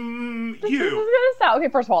like, This is gonna sound okay.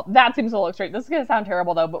 First of all, that seems a little extreme. This is gonna sound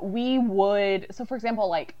terrible though, but we would. So for example,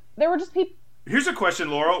 like there were just people. Here's a question,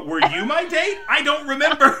 Laurel. Were you my date? I don't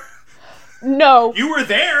remember. No. You were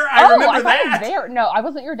there. I remember that. I was there. No, I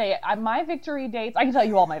wasn't your date. My Victory dates, I can tell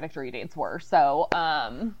you all my Victory dates were. So,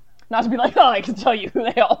 not to be like, oh, I can tell you who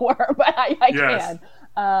they all were, but I yes.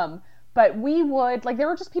 can. But we would, like, there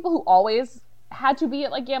were just people who always had to be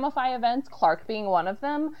at, like, Gamma Phi events, Clark being one of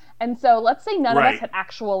them. And so, let's say none of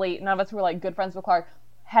us who were, like, good friends with Clark,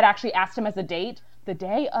 had actually asked him as a date. The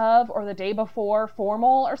day of or the day before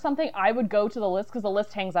formal or something, I would go to the list, because the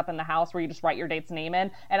list hangs up in the house where you just write your date's name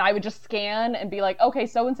in, and I would just scan and be like, okay,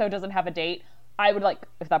 so-and-so doesn't have a date. I would, like,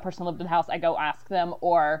 if that person lived in the house, I go ask them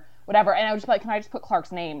or whatever, and I would just be like, can I just put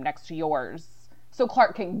Clark's name next to yours so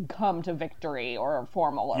Clark can come to Victory or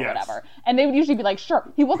formal or whatever? And they would usually be like,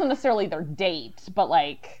 sure. He wasn't necessarily their date, but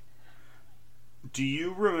like... Do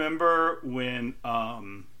you remember when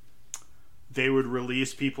they would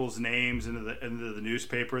release people's names into the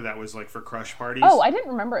newspaper that was like for crush parties? Oh, I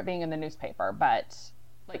didn't remember it being in the newspaper, but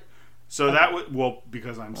like. So that was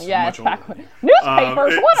because I'm so much older.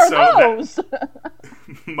 Newspapers, what are those?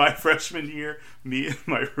 My freshman year, me and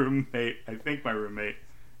my roommate,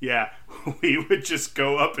 we would just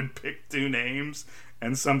go up and pick two names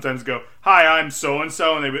and sometimes go, hi, I'm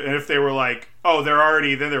so-and-so, and if they were like, oh, they're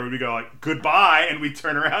already, then there would be go like, goodbye, and we'd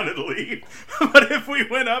turn around and leave. But if we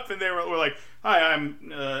went up and they were like, hi,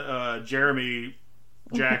 I'm Jeremy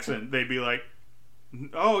Jackson, they'd be like,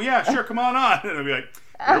 oh, yeah, sure, come on. And I'd be like,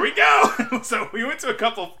 here we go. So we went to a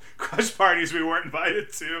couple crush parties we weren't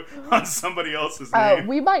invited to on somebody else's name.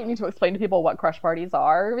 We might need to explain to people what crush parties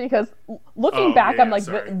are, because looking back, I'm like,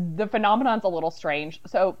 the phenomenon's a little strange.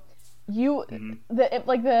 So I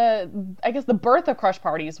guess the birth of crush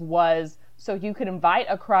parties was so you could invite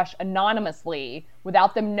a crush anonymously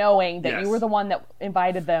without them knowing that you were the one that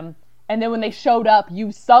invited them, and then when they showed up,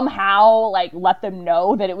 you somehow like let them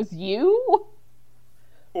know that it was you,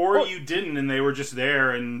 or you didn't, and they were just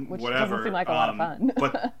there and which whatever. Doesn't seem like a lot of fun.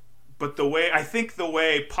 But the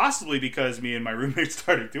way, possibly because me and my roommate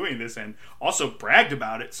started doing this and also bragged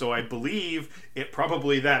about it, so I believe it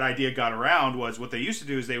probably that idea got around, was what they used to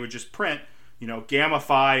do is they would just print, Gamma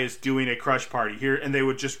Phi is doing a crush party here, and they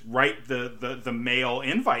would just write the mail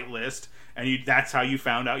invite list, and that's how you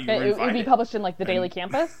found out you were invited. It would be published in like the Daily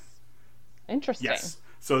Campus? Interesting. Yes.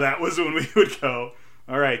 So that was when we would go,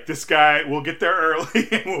 all right, this guy, we'll get there early,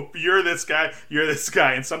 and you're this guy,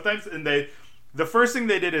 and sometimes, the first thing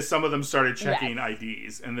they did is some of them started checking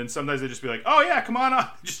IDs, and then sometimes they'd just be like, oh yeah, come on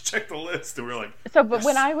up, just check the list, and we were like... So, but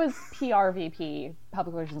when I was PR VP,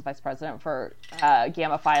 Public Relations Vice President for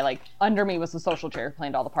Gamma Phi, like, under me was the social chair who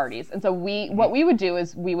planned all the parties, and so what we would do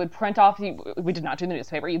is we would print off, we did not do the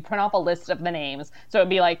newspaper, you print off a list of the names, so it would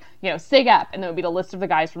be like, SIG Up, and then it would be the list of the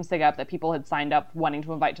guys from SIG Up that people had signed up wanting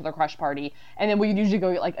to invite to their crush party, and then we would usually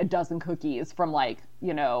go get like a dozen cookies from like,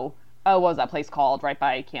 what was that place called right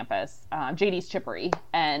by campus? JD's Chippery.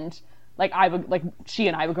 And like she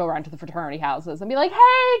and I would go around to the fraternity houses and be like,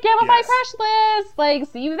 hey, Gamma Phi crush list, like,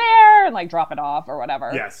 see you there, and like drop it off or whatever.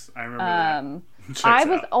 Yes, I remember that. I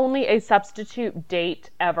was only a substitute date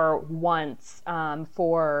ever once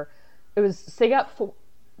it was SIG Up for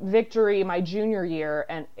Victory my junior year,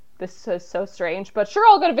 and this is so strange, but sure,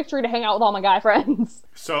 I'll go to Victory to hang out with all my guy friends.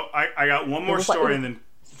 So I got one more story, and then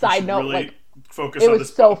side note, really like, focus it on was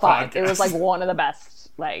this so podcast. fun. It was like one of the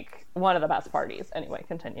best parties. Anyway,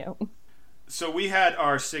 continue. So we had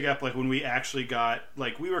our SIG Up, like when we actually got,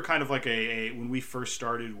 like, we were kind of like when we first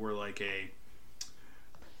started, we're like a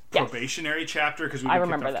probationary chapter, because we were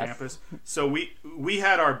kicked off campus. So we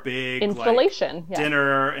had our big installation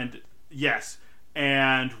dinner, and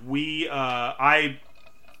and I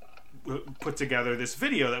put together this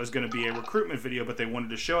video that was going to be a recruitment video, but they wanted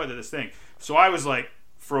to show it at this thing. So I was like,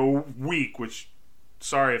 for a week, which,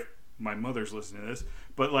 sorry if my mother's listening to this,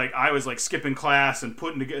 but like I was like skipping class and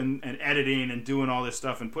putting together and editing and doing all this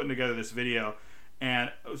stuff and putting together this video.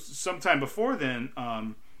 And sometime before then,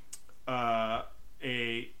 a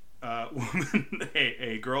woman,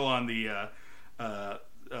 a girl on the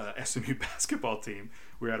SMU basketball team.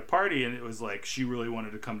 We were at a party, and it was like she really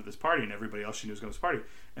wanted to come to this party, and everybody else she knew was going to this party.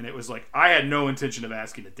 And it was like I had no intention of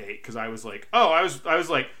asking a date because I was like, I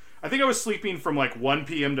think I was sleeping from like 1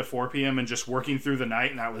 p.m. to 4 p.m. and just working through the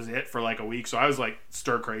night, and that was it for like a week. So I was like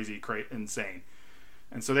stir crazy, insane.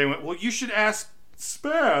 And so they went, well, you should ask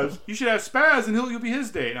Spaz. You should ask Spaz, and you'll be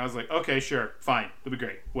his date. And I was like, okay, sure, fine, it'll be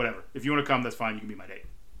great, whatever. If you want to come, that's fine. You can be my date.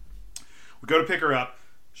 We go to pick her up.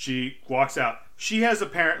 She walks out. She has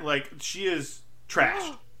she is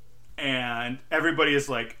trashed. And everybody is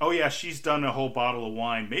like, oh yeah, she's done a whole bottle of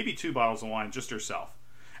wine, maybe 2 bottles of wine just herself.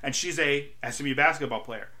 And she's a SMU basketball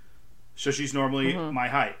player. So she's normally my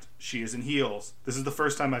height. She is in heels. This is the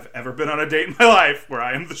first time I've ever been on a date in my life where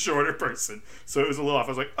I am the shorter person. So it was a little off. I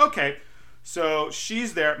was like, okay. So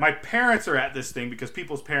she's there. My parents are at this thing because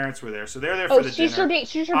people's parents were there. So they're there for the dinner.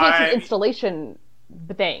 She's your date's installation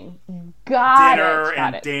thing. Dinner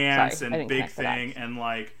and dance and big thing. And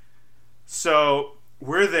like, so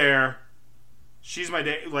we're there. She's my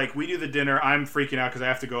date. Like, we do the dinner. I'm freaking out because I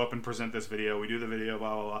have to go up and present this video. We do the video,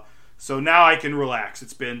 blah, blah, blah. So now I can relax.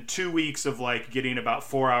 It's been 2 weeks of like getting about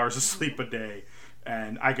 4 hours of sleep a day,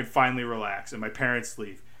 and I can finally relax. And my parents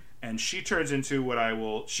leave, and she turns into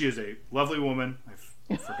she is a lovely woman.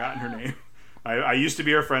 I've forgotten her name. I used to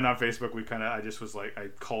be her friend on Facebook. I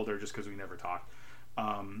called her just because we never talked.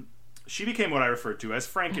 She became what I referred to as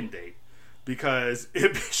Frankendate because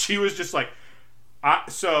she was just like,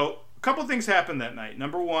 so a couple things happened that night.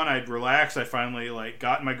 Number one, I'd relaxed. I finally like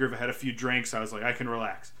got in my groove. I had a few drinks. I was like, I can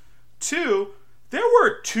relax. 2, there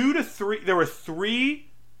were 3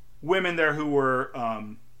 women there who were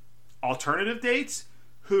alternative dates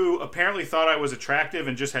who apparently thought I was attractive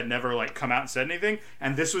and just had never like come out and said anything,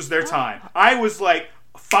 and this was their time. I was like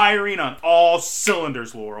firing on all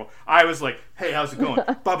cylinders, Laurel. I was like, hey, how's it going?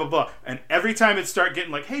 Blah, blah, blah. And every time it'd start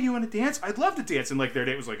getting like, hey, do you want to dance? I'd love to dance. And like their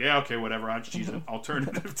date was like, yeah, okay, whatever. She's an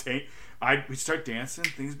alternative date. We'd start dancing,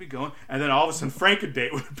 things would be going. And then all of a sudden,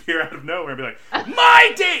 Frankendate would appear out of nowhere and be like,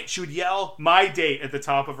 my date! She would yell, my date, at the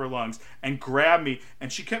top of her lungs and grab me.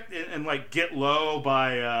 And she kept, and like, Get Low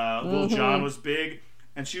by Lil Jon was big.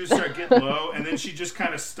 And she would start getting low, and then she'd just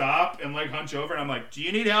kind of stop and like hunch over, and I'm like, do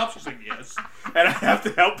you need help? She's like, yes. And I have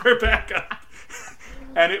to help her back up.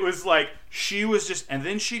 And it was like, she was just, and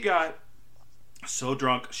then she got so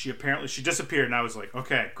drunk, she disappeared, and I was like,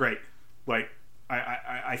 okay, great. Like,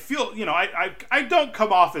 I feel, I don't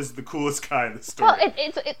come off as the coolest guy in the story. Well,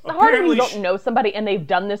 it's hard when you don't know somebody and they've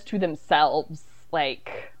done this to themselves,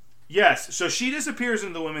 like... Yes, so she disappears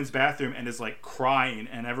into the women's bathroom and is like crying,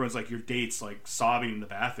 and everyone's like, your date's like sobbing in the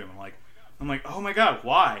bathroom. I'm like, oh my god,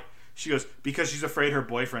 why? She goes, because she's afraid her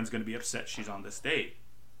boyfriend's going to be upset she's on this date.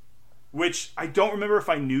 Which, I don't remember if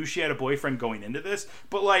I knew she had a boyfriend going into this,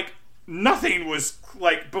 but like, nothing was,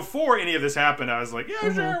 like, before any of this happened, I was like,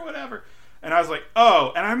 yeah, sure, whatever. And I was like,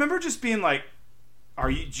 oh, and I remember just being like,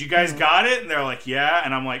 you guys got it? And they're like, yeah,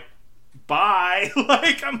 and I'm like, bye.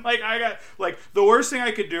 I got, like, the worst thing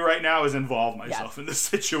I could do right now is involve myself in this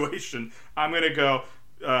situation. I'm gonna go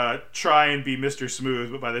try and be Mr.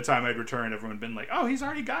 Smooth, but by the time I'd return, everyone had been like, oh, he's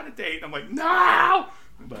already got a date. I'm like, no.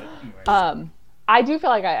 But anyway. I do feel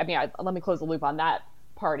like let me close the loop on that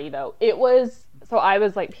party though. I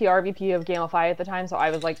was like PR VP of Gamma Phi at the time, so I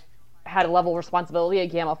was like had a level of responsibility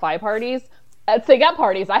at Gamma Phi parties. At SIGEP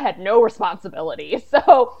parties, I had no responsibility.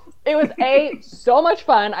 So it was so much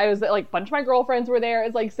fun. I was like, a bunch of my girlfriends were there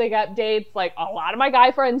as like SIGEP dates. Like a lot of my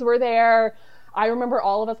guy friends were there. I remember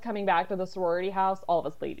all of us coming back to the sorority house, all of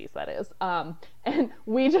us ladies, that is. And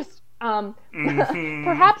we just,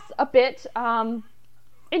 perhaps a bit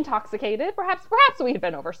intoxicated. Perhaps we had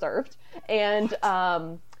been overserved. And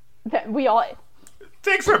that we all...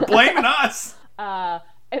 Thanks for blaming us!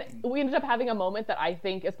 And we ended up having a moment that I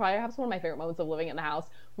think is probably perhaps one of my favorite moments of living in the house,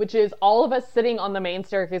 which is all of us sitting on the main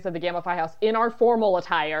staircase of the Gamma Phi house in our formal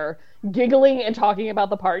attire, giggling and talking about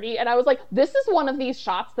the party. And I was like, this is one of these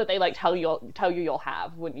shots that they like tell you you'll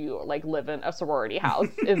have when you like live in a sorority house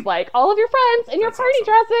is like all of your friends in your party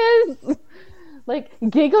dresses, like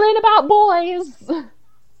giggling about boys,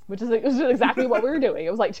 which is exactly what we were doing.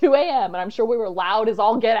 It was like 2 a.m. and I'm sure we were loud as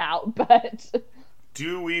all get out, but...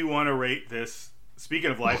 Do we want to rate this?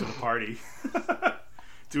 Speaking of life of the party,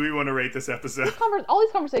 do we want to rate this episode? All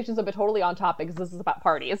these conversations have been totally on topic because this is about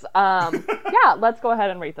parties. Yeah, let's go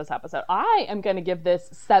ahead and rate this episode. I am going to give this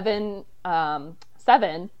 7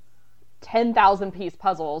 10,000-piece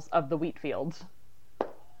puzzles of the wheat fields.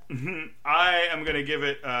 I am going to give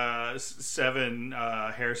it 7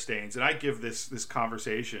 hair stains, and I give this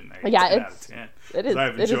conversation a 10 out of 10. It is.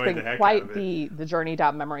 I've enjoyed it has been quite the journey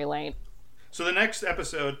down memory lane. So the next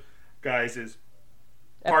episode, guys, is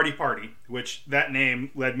Party Party, which that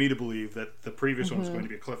name led me to believe that the previous one was going to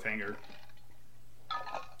be a cliffhanger.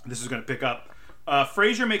 This is going to pick up.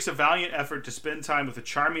 Frasier makes a valiant effort to spend time with a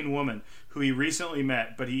charming woman who he recently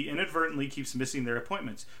met, but he inadvertently keeps missing their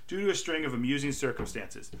appointments due to a string of amusing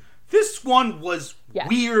circumstances. This one was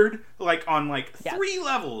weird, like on like 3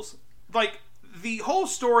 levels. Like the whole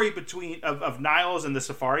story of Niles and the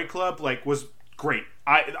Safari Club like was great.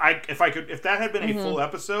 If that had been a full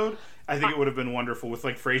episode, I think it would have been wonderful with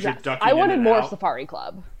like Frasier ducking. I wanted more out. Safari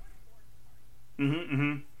Club.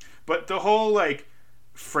 But the whole like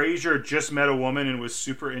Frasier just met a woman and was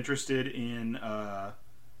super interested in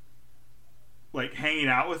like hanging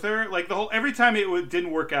out with her. Like the whole every time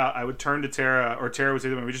didn't work out, I would turn to Tara, or Tara would say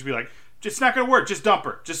to me, we'd just be like, "It's not going to work. Just dump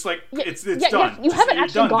her. Just like it's done. You haven't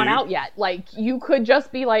actually gone out yet. Like you could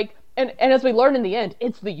just be like, and as we learn in the end,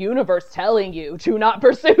 it's the universe telling you to not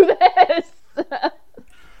pursue this."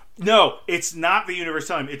 No, it's not the universe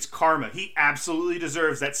telling him. It's karma. He absolutely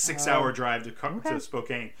deserves that 6-hour drive to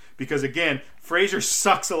Spokane. Because, again, Frasier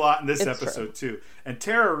sucks a lot in this episode, too. And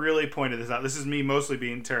Tara really pointed this out. This is me mostly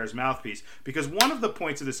being Tara's mouthpiece. Because one of the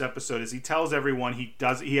points of this episode is he tells everyone he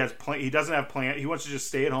doesn't have plans. He wants to just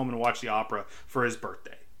stay at home and watch the opera for his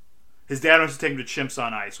birthday. His dad wants to take him to Chimps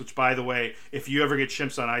on Ice, which, by the way, if you ever get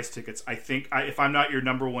Chimps on Ice tickets, I think if I'm not your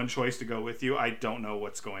number one choice to go with you, I don't know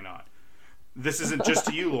what's going on. This isn't just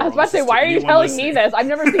to you, Laurel. I was about to say, why are you telling me this? I've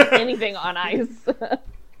never seen anything on ice.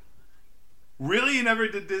 Really? You never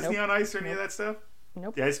did Disney on Ice or any of that stuff?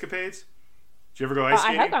 Nope. The Ice Capades? Did you ever go ice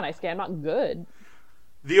skating? I have gone ice skating. I'm not good.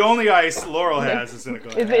 The only ice Laurel has is in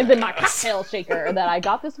in my cocktail shaker that I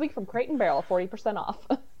got this week from Crate and Barrel, 40% off.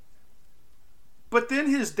 But then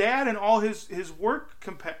his dad and all his work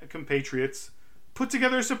compatriots put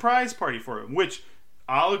together a surprise party for him, which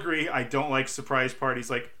I'll agree, I don't like surprise parties.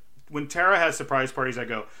 Like, when Tara has surprise parties, I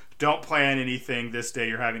go, don't plan anything this day.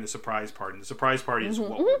 You're having a surprise party. And the surprise party is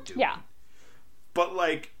what we're doing. Yeah. But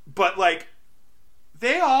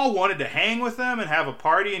they all wanted to hang with them and have a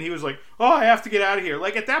party, and he was like, "Oh, I have to get out of here."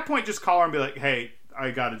 Like at that point, just call her and be like, "Hey,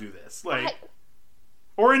 I got to do this." Like,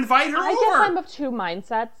 or invite her over. I guess I'm of 2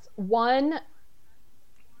 mindsets. One,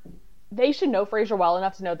 they should know Frasier well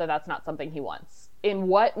enough to know that that's not something he wants. In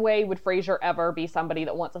what way would Frasier ever be somebody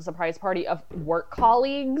that wants a surprise party of work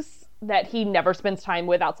colleagues that he never spends time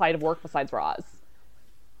with outside of work besides Roz?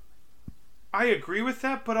 I agree with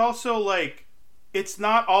that, but also, like, it's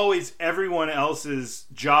not always everyone else's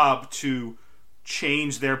job to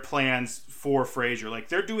change their plans for Frasier. Like,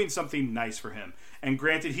 they're doing something nice for him. And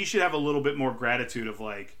granted, he should have a little bit more gratitude of,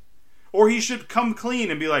 like, or he should come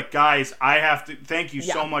clean and be like, guys, I have to, thank you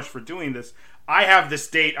so much for doing this. I have this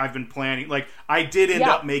date I've been planning. Like, I did end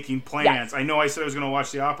up making plans. Yes. I know I said I was going to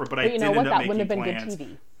watch the opera, but I did end up making plans. That wouldn't have been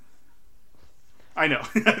good TV. I know.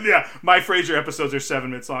 Yeah, my Frasier episodes are 7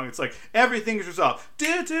 minutes long. It's like, everything's resolved.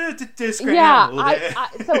 Yeah,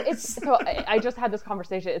 I just had this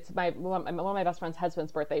conversation. It's one of my best friend's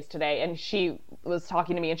husband's birthdays today, and she was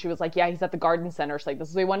talking to me, and she was like, yeah, he's at the garden center. She's like, this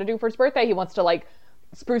is what he wanted to do for his birthday. He wants to, like,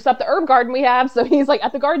 spruce up the herb garden we have, so he's like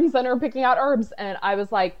at the garden center picking out herbs. And I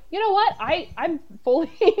was like, you know what, I'm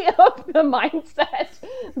fully of the mindset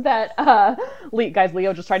that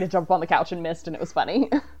Leo just tried to jump on the couch and missed, and it was funny.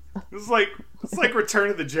 It's like Return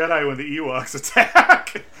of the Jedi when the Ewoks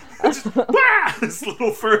attack. Just, this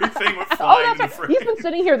little furry thing went flying in the frame. He's been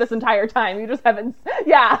sitting here this entire time. You just haven't.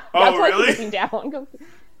 Yeah. That's why he's looking down.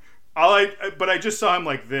 But I just saw him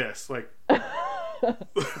like this, like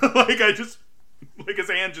like his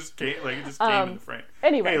hand just came, like it just came in the frame.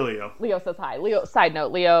 Anyway, hey, Leo. Leo says hi. Side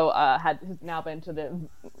note, Leo has now been to the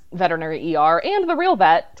veterinary ER and the real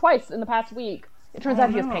vet twice in the past week. It turns out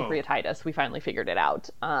he has pancreatitis. We finally figured it out.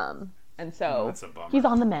 And so he's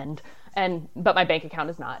on the mend. But my bank account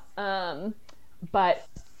is not. But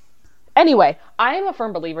anyway, I am a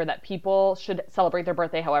firm believer that people should celebrate their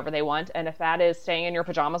birthday however they want. And if that is staying in your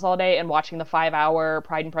pajamas all day and watching the 5-hour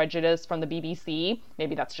Pride and Prejudice from the BBC,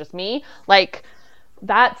 maybe that's just me. Like,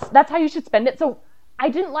 that's how you should spend it. So I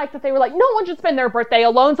didn't like that they were like, no one should spend their birthday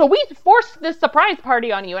alone, so we forced this surprise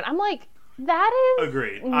party on you. And I'm like, that is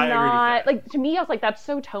agreed. Not, I agree with that. Like, to me, I was like, that's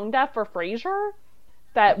so tone deaf for Frasier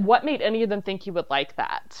that what made any of them think he would like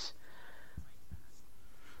that?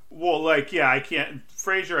 Well, like, yeah, I can't.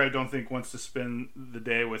 Frasier, I don't think, wants to spend the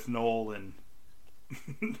day with Noel and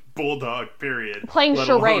Bulldog, period. Playing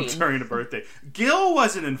charades. During a birthday. Gil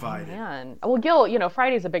wasn't invited. Oh, man. Well, Gil,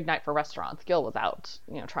 Friday's a big night for restaurants. Gil was out,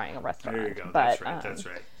 trying a restaurant. There you go. But, that's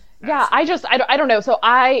right. Yeah, I don't know. So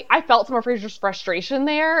I felt some of Frasier's frustration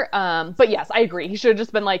there. But yes, I agree. He should have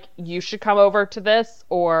just been like, you should come over to this,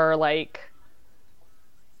 or like,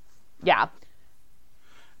 yeah.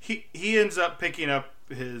 he ends up picking up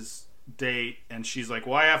his date, and she's like,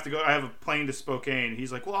 well, I have to go, I have a plane to Spokane.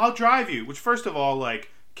 He's like, well, I'll drive you. Which, first of all, like,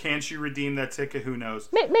 can she redeem that ticket? Who knows?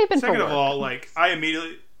 Maybe. Second of all, like, I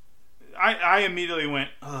immediately went,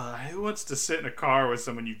 who wants to sit in a car with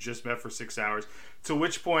someone you just met for 6 hours? To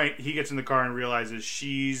which point he gets in the car and realizes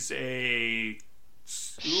she's a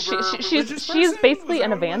she's basically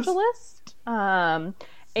an evangelist. And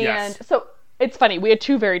yes. So it's funny. We had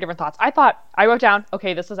two very different thoughts. I wrote down,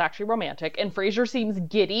 okay, this is actually romantic, and Frasier seems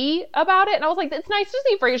giddy about it. And I was like, it's nice to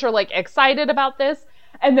see Frasier like excited about this.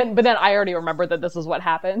 But then I already remembered that this is what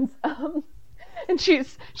happens. And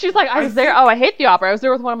she's like, I was there. Oh, I hate the opera. I was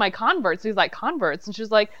there with one of my converts. He's like, converts? And she's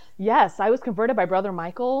like, yes, I was converted by Brother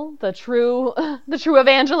Michael, the true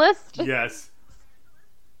evangelist. Yes.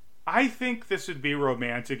 I think this would be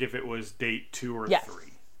romantic if it was date 2 or 3.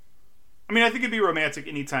 I mean, I think it'd be romantic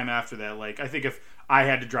anytime after that. Like, I think if I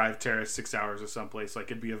had to drive Tara 6 hours or someplace, like,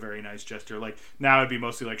 it'd be a very nice gesture. Like, now it'd be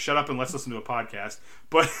mostly like, shut up and let's listen to a podcast.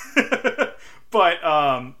 But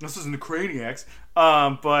let's listen to Craniacs.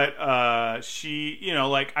 She, you know,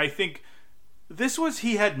 like, I think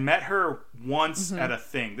he had met her once at a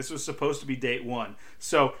thing. This was supposed to be date 1.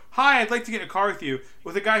 So, hi, I'd like to get in a car with you.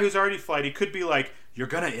 With a guy who's already flight, he could be like, you're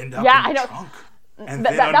going to end up in the trunk. And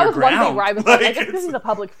that was one thing where I was like, I guess because he's a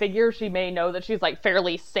public figure, she may know that she's like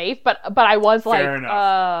fairly safe. But I was like,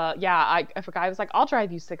 if a guy was like, I'll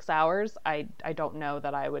drive you 6 hours, I don't know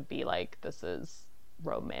that I would be like, this is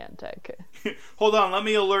romantic. Hold on, let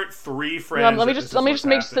me alert 3 friends. Let me just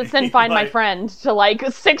send Find My Friend to like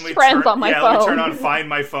 6 friends on my phone. Let me turn on Find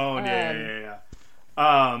My Phone.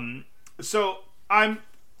 So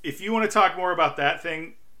if you want to talk more about that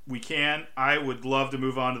thing, we can. I would love to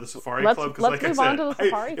move on to the Safari Club, because like I said, on to the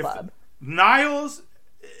Safari Club. Niles,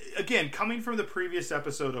 again, coming from the previous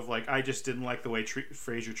episode of like, I just didn't like the way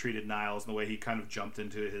Frasier treated Niles and the way he kind of jumped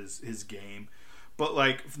into his game. But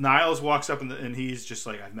like, Niles walks up and he's just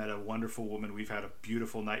like, I've met a wonderful woman. We've had a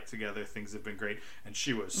beautiful night together. Things have been great, and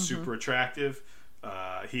she was super attractive.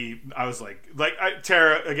 I was like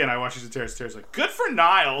Tara again. I watched this and Tara's like, good for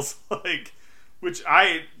Niles, like, which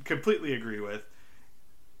I completely agree with.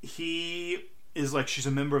 He is like, she's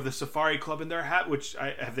a member of the Safari Club in their hat, which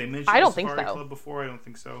have they mentioned the Safari Club before? I don't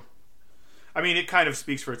think so. I mean, it kind of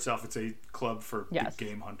speaks for itself. It's a club for big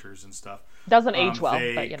game hunters and stuff. Doesn't age well,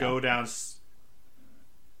 they but you know. Go down.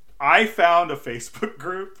 I found a Facebook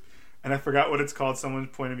group, and I forgot what it's called. Someone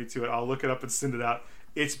pointed me to it. I'll look it up and send it out.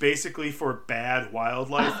 It's basically for bad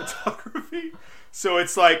wildlife photography. So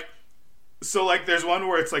it's like, there's one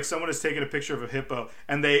where it's like someone has taken a picture of a hippo,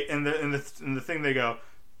 and in the thing they go,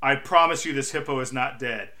 I promise you this hippo is not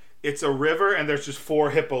dead. It's a river, and there's just 4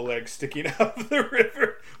 hippo legs sticking out of the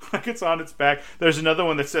river, like it's on its back. There's another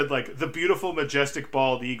one that said, like, the beautiful, majestic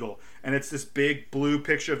bald eagle, and it's this big blue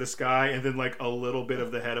picture of the sky, and then, like, a little bit of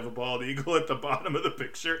the head of a bald eagle at the bottom of the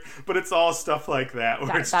picture. But it's all stuff like that.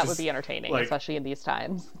 Where that would be entertaining, like, especially in these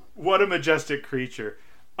times. What a majestic creature.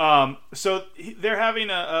 So they're having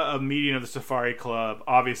a meeting of the Safari Club.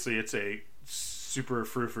 Obviously, it's a super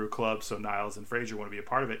frou-frou club, so Niles and Frasier want to be a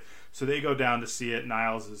part of it. So they go down to see it.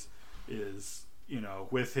 Niles is you know,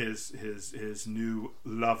 with his new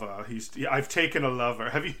lover. I've taken a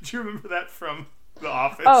lover. Do you remember that from The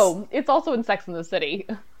Office? Oh, it's also in Sex and the City.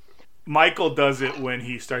 Michael does it when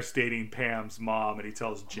he starts dating Pam's mom, and he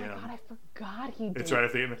tells Jim. Oh my God, I forgot he did. It's right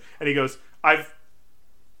at the end, and he goes,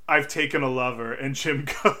 I've taken a lover," and Jim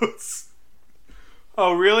goes,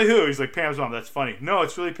 "Oh, really? Who?" He's like, "Pam's mom." "That's funny." "No,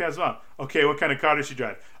 it's really Pam's mom." "Okay, what kind of car does she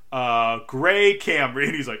drive?" Gray Camry."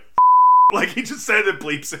 And he's like, like he just said it,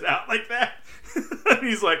 bleeps it out like that. And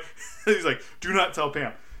he's like, "Do not tell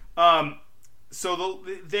Pam." So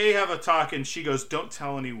they have a talk, and she goes, "Don't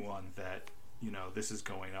tell anyone that, you know, this is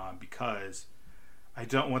going on, because I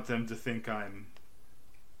don't want them to think I'm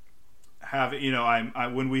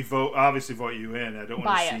when we vote, obviously vote you in, I don't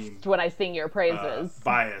want to seem biased when I sing your praises."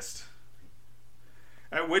 Biased.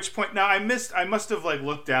 At which point, now I must have like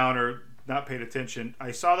looked down or not paid attention.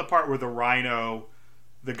 I saw the part where the rhino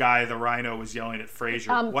was yelling at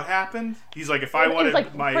Frasier. What happened? He's like, if I wanted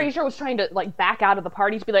Frasier was trying to like back out of the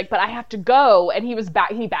party to be like, "But I have to go," and he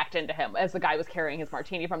backed into him as the guy was carrying his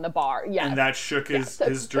martini from the bar. Yes. And that shook his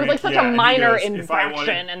drink. It was like such a minor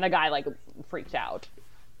infraction, and the guy like freaked out.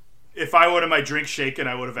 If I wanted my drink shaken,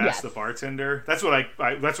 I would have asked the bartender. That's what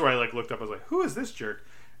that's where I like looked up. I was like, "Who is this jerk?"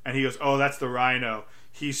 And he goes, "Oh, that's the rhino.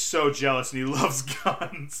 He's so jealous and he loves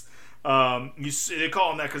guns. They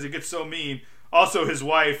call him that because he gets so mean. Also, his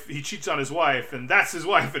wife, he cheats on his wife, and that's his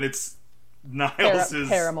wife, and it's Niles'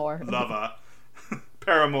 paramour. lover,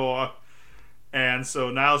 paramour." And so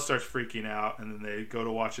Niles starts freaking out, and then they go to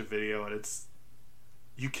watch a video, and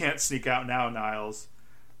you can't sneak out now, Niles.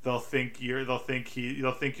 They'll think you're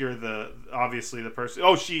the obviously the person.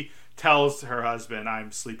 Oh, she tells her husband,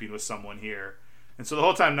 I'm sleeping with someone here. And so the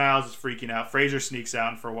whole time Niles is freaking out. Frasier sneaks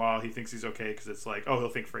out, and for a while he thinks he's okay because it's like, oh, he'll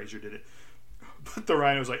think Frasier did it. But the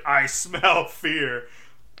rhino's like, I smell fear.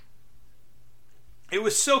 It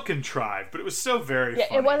was so contrived, but it was so very funny.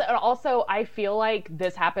 It was. And also, I feel like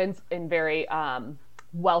this happens in very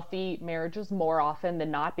wealthy marriages more often than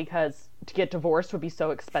not, because to get divorced would be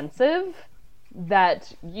so expensive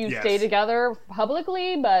that you stay together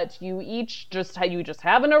publicly, but you just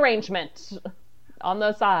have an arrangement on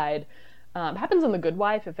the side. It happens in The Good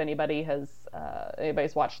Wife, if anybody's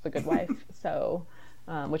watched The Good Wife, so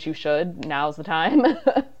which you should. Now's the time.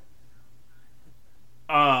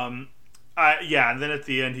 And then at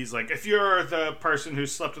the end he's like, if you're the person who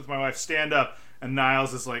slept with my wife, stand up. And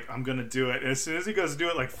Niles is like, I'm gonna do it. And as soon as he goes to do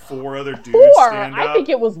it, like 4 other dudes stand up. I think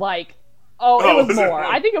it was like, it was more.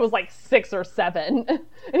 I think it was like 6 or 7. And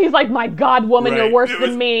he's like, my God, woman, you're worse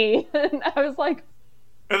than me. And I was like...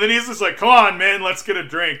 And then he's just like, come on, man, let's get a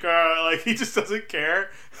drink. Like, he just doesn't care.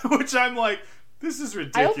 Which I'm like, this is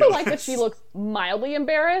ridiculous. I also like that she looks mildly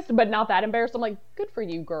embarrassed, but not that embarrassed. I'm like, good for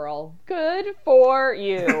you, girl. Good for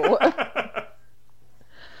you.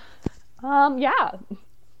 Yeah.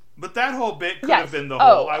 But that whole bit could have been the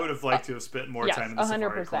whole... I would have liked to have spent more time in the 100%.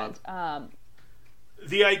 Safari Club.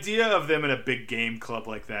 The idea of them in a big game club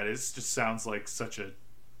like that just sounds like such a...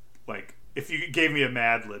 Like, if you gave me a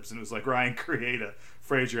Mad Libs and it was like, Ryan, create a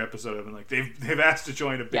Frasier episode of it, like, they've asked to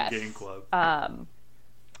join a big game club.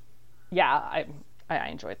 Yeah, I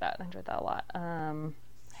enjoyed that. I enjoyed that a lot. Hang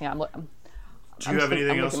on, do you have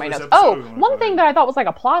anything else for this episode? Oh, one thing that I thought was like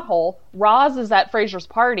a plot hole. Roz is at Frasier's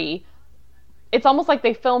party. It's almost like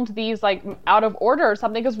they filmed these like out of order or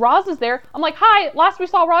something, because Roz is there. I'm like, hi, last we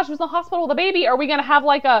saw Roz was in the hospital with a baby. Are we going to have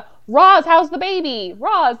like a, Roz, how's the baby?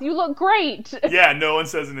 Roz, you look great. Yeah, no one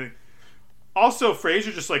says anything. Also,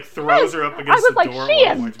 Frasier just like throws her up against the door. I was like, she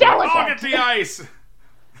is delicate. I'll get the ice.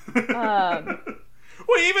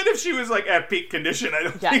 Well, even if she was like at peak condition, I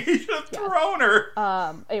don't think he should have thrown her.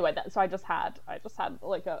 Anyway, so I just had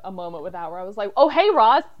like a moment with that where I was like, oh, hey,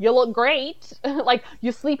 Roz, you look great. Like,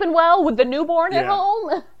 you sleeping well with the newborn at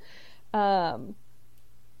home?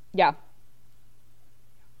 Yeah.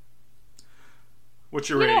 What's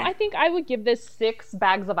your rating? I think I would give this 6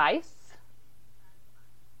 bags of ice.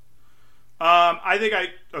 So I'm going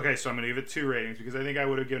to give it 2 ratings, because I think I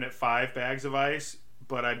would have given it 5 bags of ice.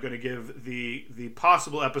 But I'm going to give the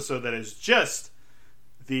possible episode that is just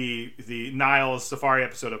the Niles Safari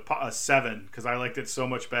episode a 7, because I liked it so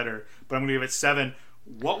much better. But I'm going to give it 7.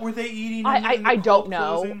 What were they eating? I don't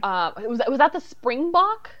know. Was that the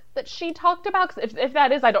Springbok that she talked about? 'Cause if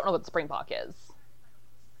that is, I don't know what the Springbok is.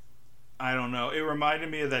 I don't know. It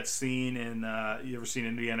reminded me of that scene in you ever seen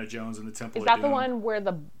Indiana Jones and the Temple of Doom? Doom? Is that the one where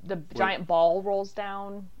the giant ball rolls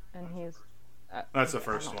down and he's... That's the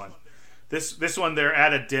first one. This one, they're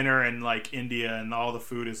at a dinner in like India, and all the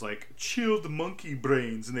food is like chilled monkey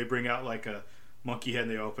brains, and they bring out like a monkey head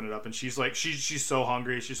and they open it up, and she's like, she's so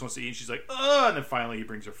hungry, she just wants to eat, and she's like, ugh, and then finally he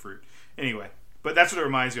brings her fruit. Anyway, but that's what it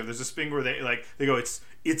reminds me of. There's this thing where they go, it's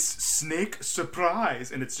snake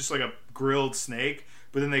surprise, and it's just like a grilled snake,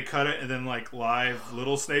 but then they cut it, and then like live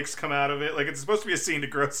little snakes come out of it. Like, it's supposed to be a scene to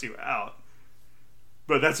gross you out.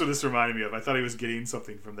 But that's what this reminded me of. I thought he was getting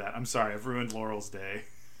something from that. I'm sorry, I've ruined Laurel's day.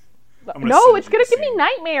 No, it's going to give me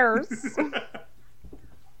nightmares.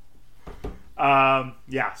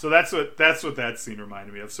 So that's what that scene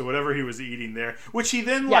reminded me of. So whatever he was eating there, which he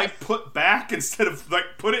then like put back instead of like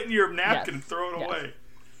put it in your napkin and throw it away.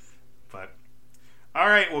 But all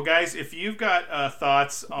right, well, guys, if you've got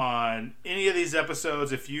thoughts on any of these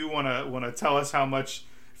episodes, if you want to tell us how much.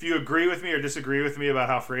 If you agree with me or disagree with me about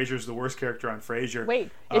how Frasier's the worst character on Frasier. Wait,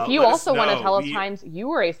 if you also want to tell us times you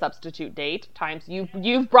were a substitute date, times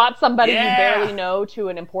you've brought somebody you barely know to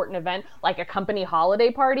an important event, like a company holiday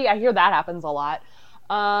party. I hear that happens a lot.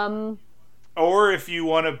 Or if you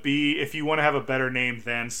want to have a better name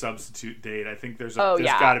than substitute date, I think there's gotta be.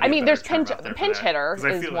 I mean, there's pinch hitter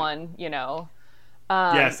is one,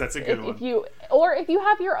 yes, that's a good one. If you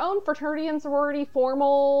have your own fraternity and sorority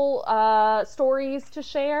formal stories to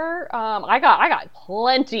share, I got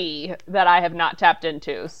plenty that I have not tapped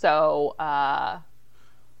into. So,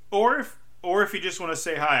 or if you just want to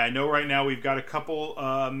say hi, I know right now we've got a couple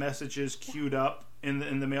messages queued up in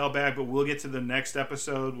the mailbag, but we'll get to the next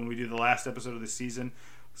episode when we do the last episode of the season.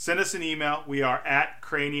 Send us an email. We are at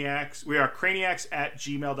Craniacs. We are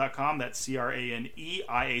craniacs@gmail.com. That's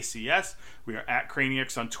CRANEIACS. We are at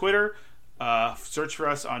Craniacs on Twitter. Search for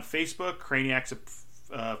us on Facebook, Craniacs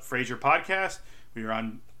Frasier Podcast. We are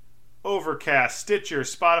on Overcast, Stitcher,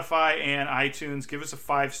 Spotify, and iTunes. Give us a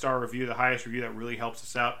 5-star review, the highest review. That really helps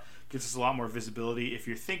us out. Gives us a lot more visibility. If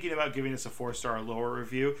you're thinking about giving us a 4-star or lower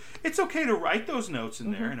review, it's okay to write those notes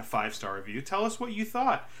in there in a 5-star review. Tell us what you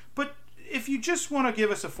thought. But if you just want to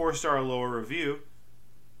give us a 4-star or lower review,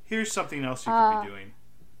 here's something else you could be doing.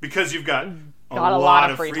 Because you've got a lot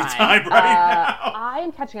of free time right now. I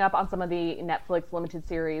am catching up on some of the Netflix limited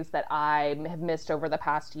series that I have missed over the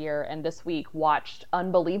past year, and this week watched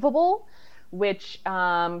Unbelievable, which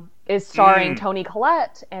is starring Toni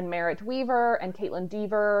Collette and Merritt Wever and Caitlin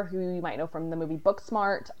Dever, who you might know from the movie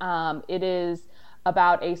Booksmart. It is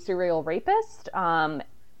about a serial rapist Real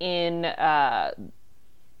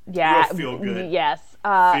feel good. Yes.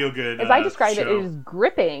 Feel good. As I describe show. it is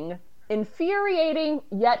gripping, infuriating,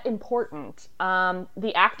 yet important.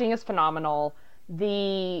 The acting is phenomenal.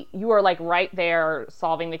 You are like right there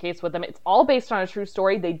solving the case with them. It's all based on a true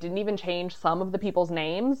story. They didn't even change some of the people's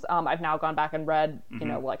names. I've now gone back and read,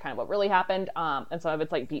 like kind of what really happened. And some of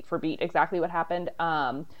it's like beat for beat exactly what happened.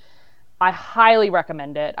 I highly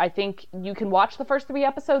recommend it. I think you can watch the first 3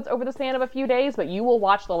 episodes over the span of a few days, but you will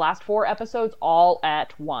watch the last 4 episodes all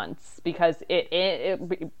at once because it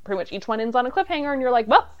pretty much each one ends on a cliffhanger, and you're like,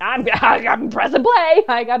 well, I'm pressing play.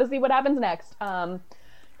 I got to see what happens next.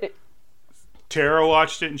 Tara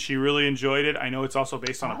watched it and she really enjoyed it. I know it's also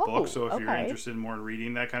based on a book, so if you're okay. interested in more in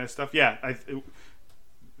reading that kind of stuff,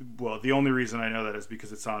 well, the only reason I know that is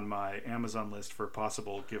because it's on my Amazon list for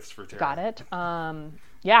possible gifts for Tara. Got it.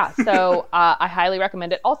 Yeah, so I highly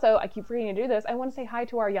recommend it. Also, I keep forgetting to do this. I want to say hi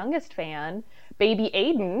to our youngest fan, baby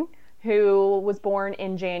Aiden, who was born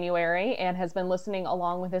in January and has been listening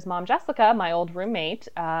along with his mom, Jessica, my old roommate,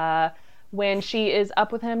 when she is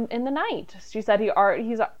up with him in the night. She said he's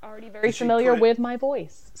already very familiar with my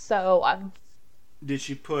voice. So did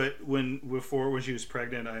she put when she was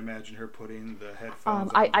pregnant? I imagine her putting the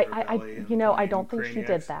headphones on her belly. I don't think she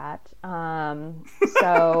did that.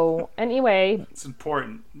 So anyway, it's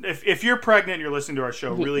important. If you're pregnant and you're listening to our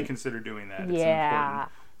show, really consider doing that.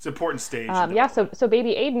 It's an important stage. So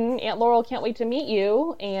baby Aiden, Aunt Laurel can't wait to meet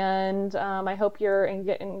you, and I hope you're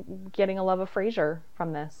getting a love of Frasier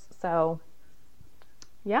from this. So,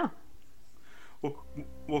 yeah.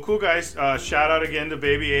 Well, cool, guys. Shout out again to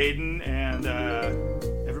baby Aiden and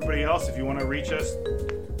everybody else. If you want to reach us,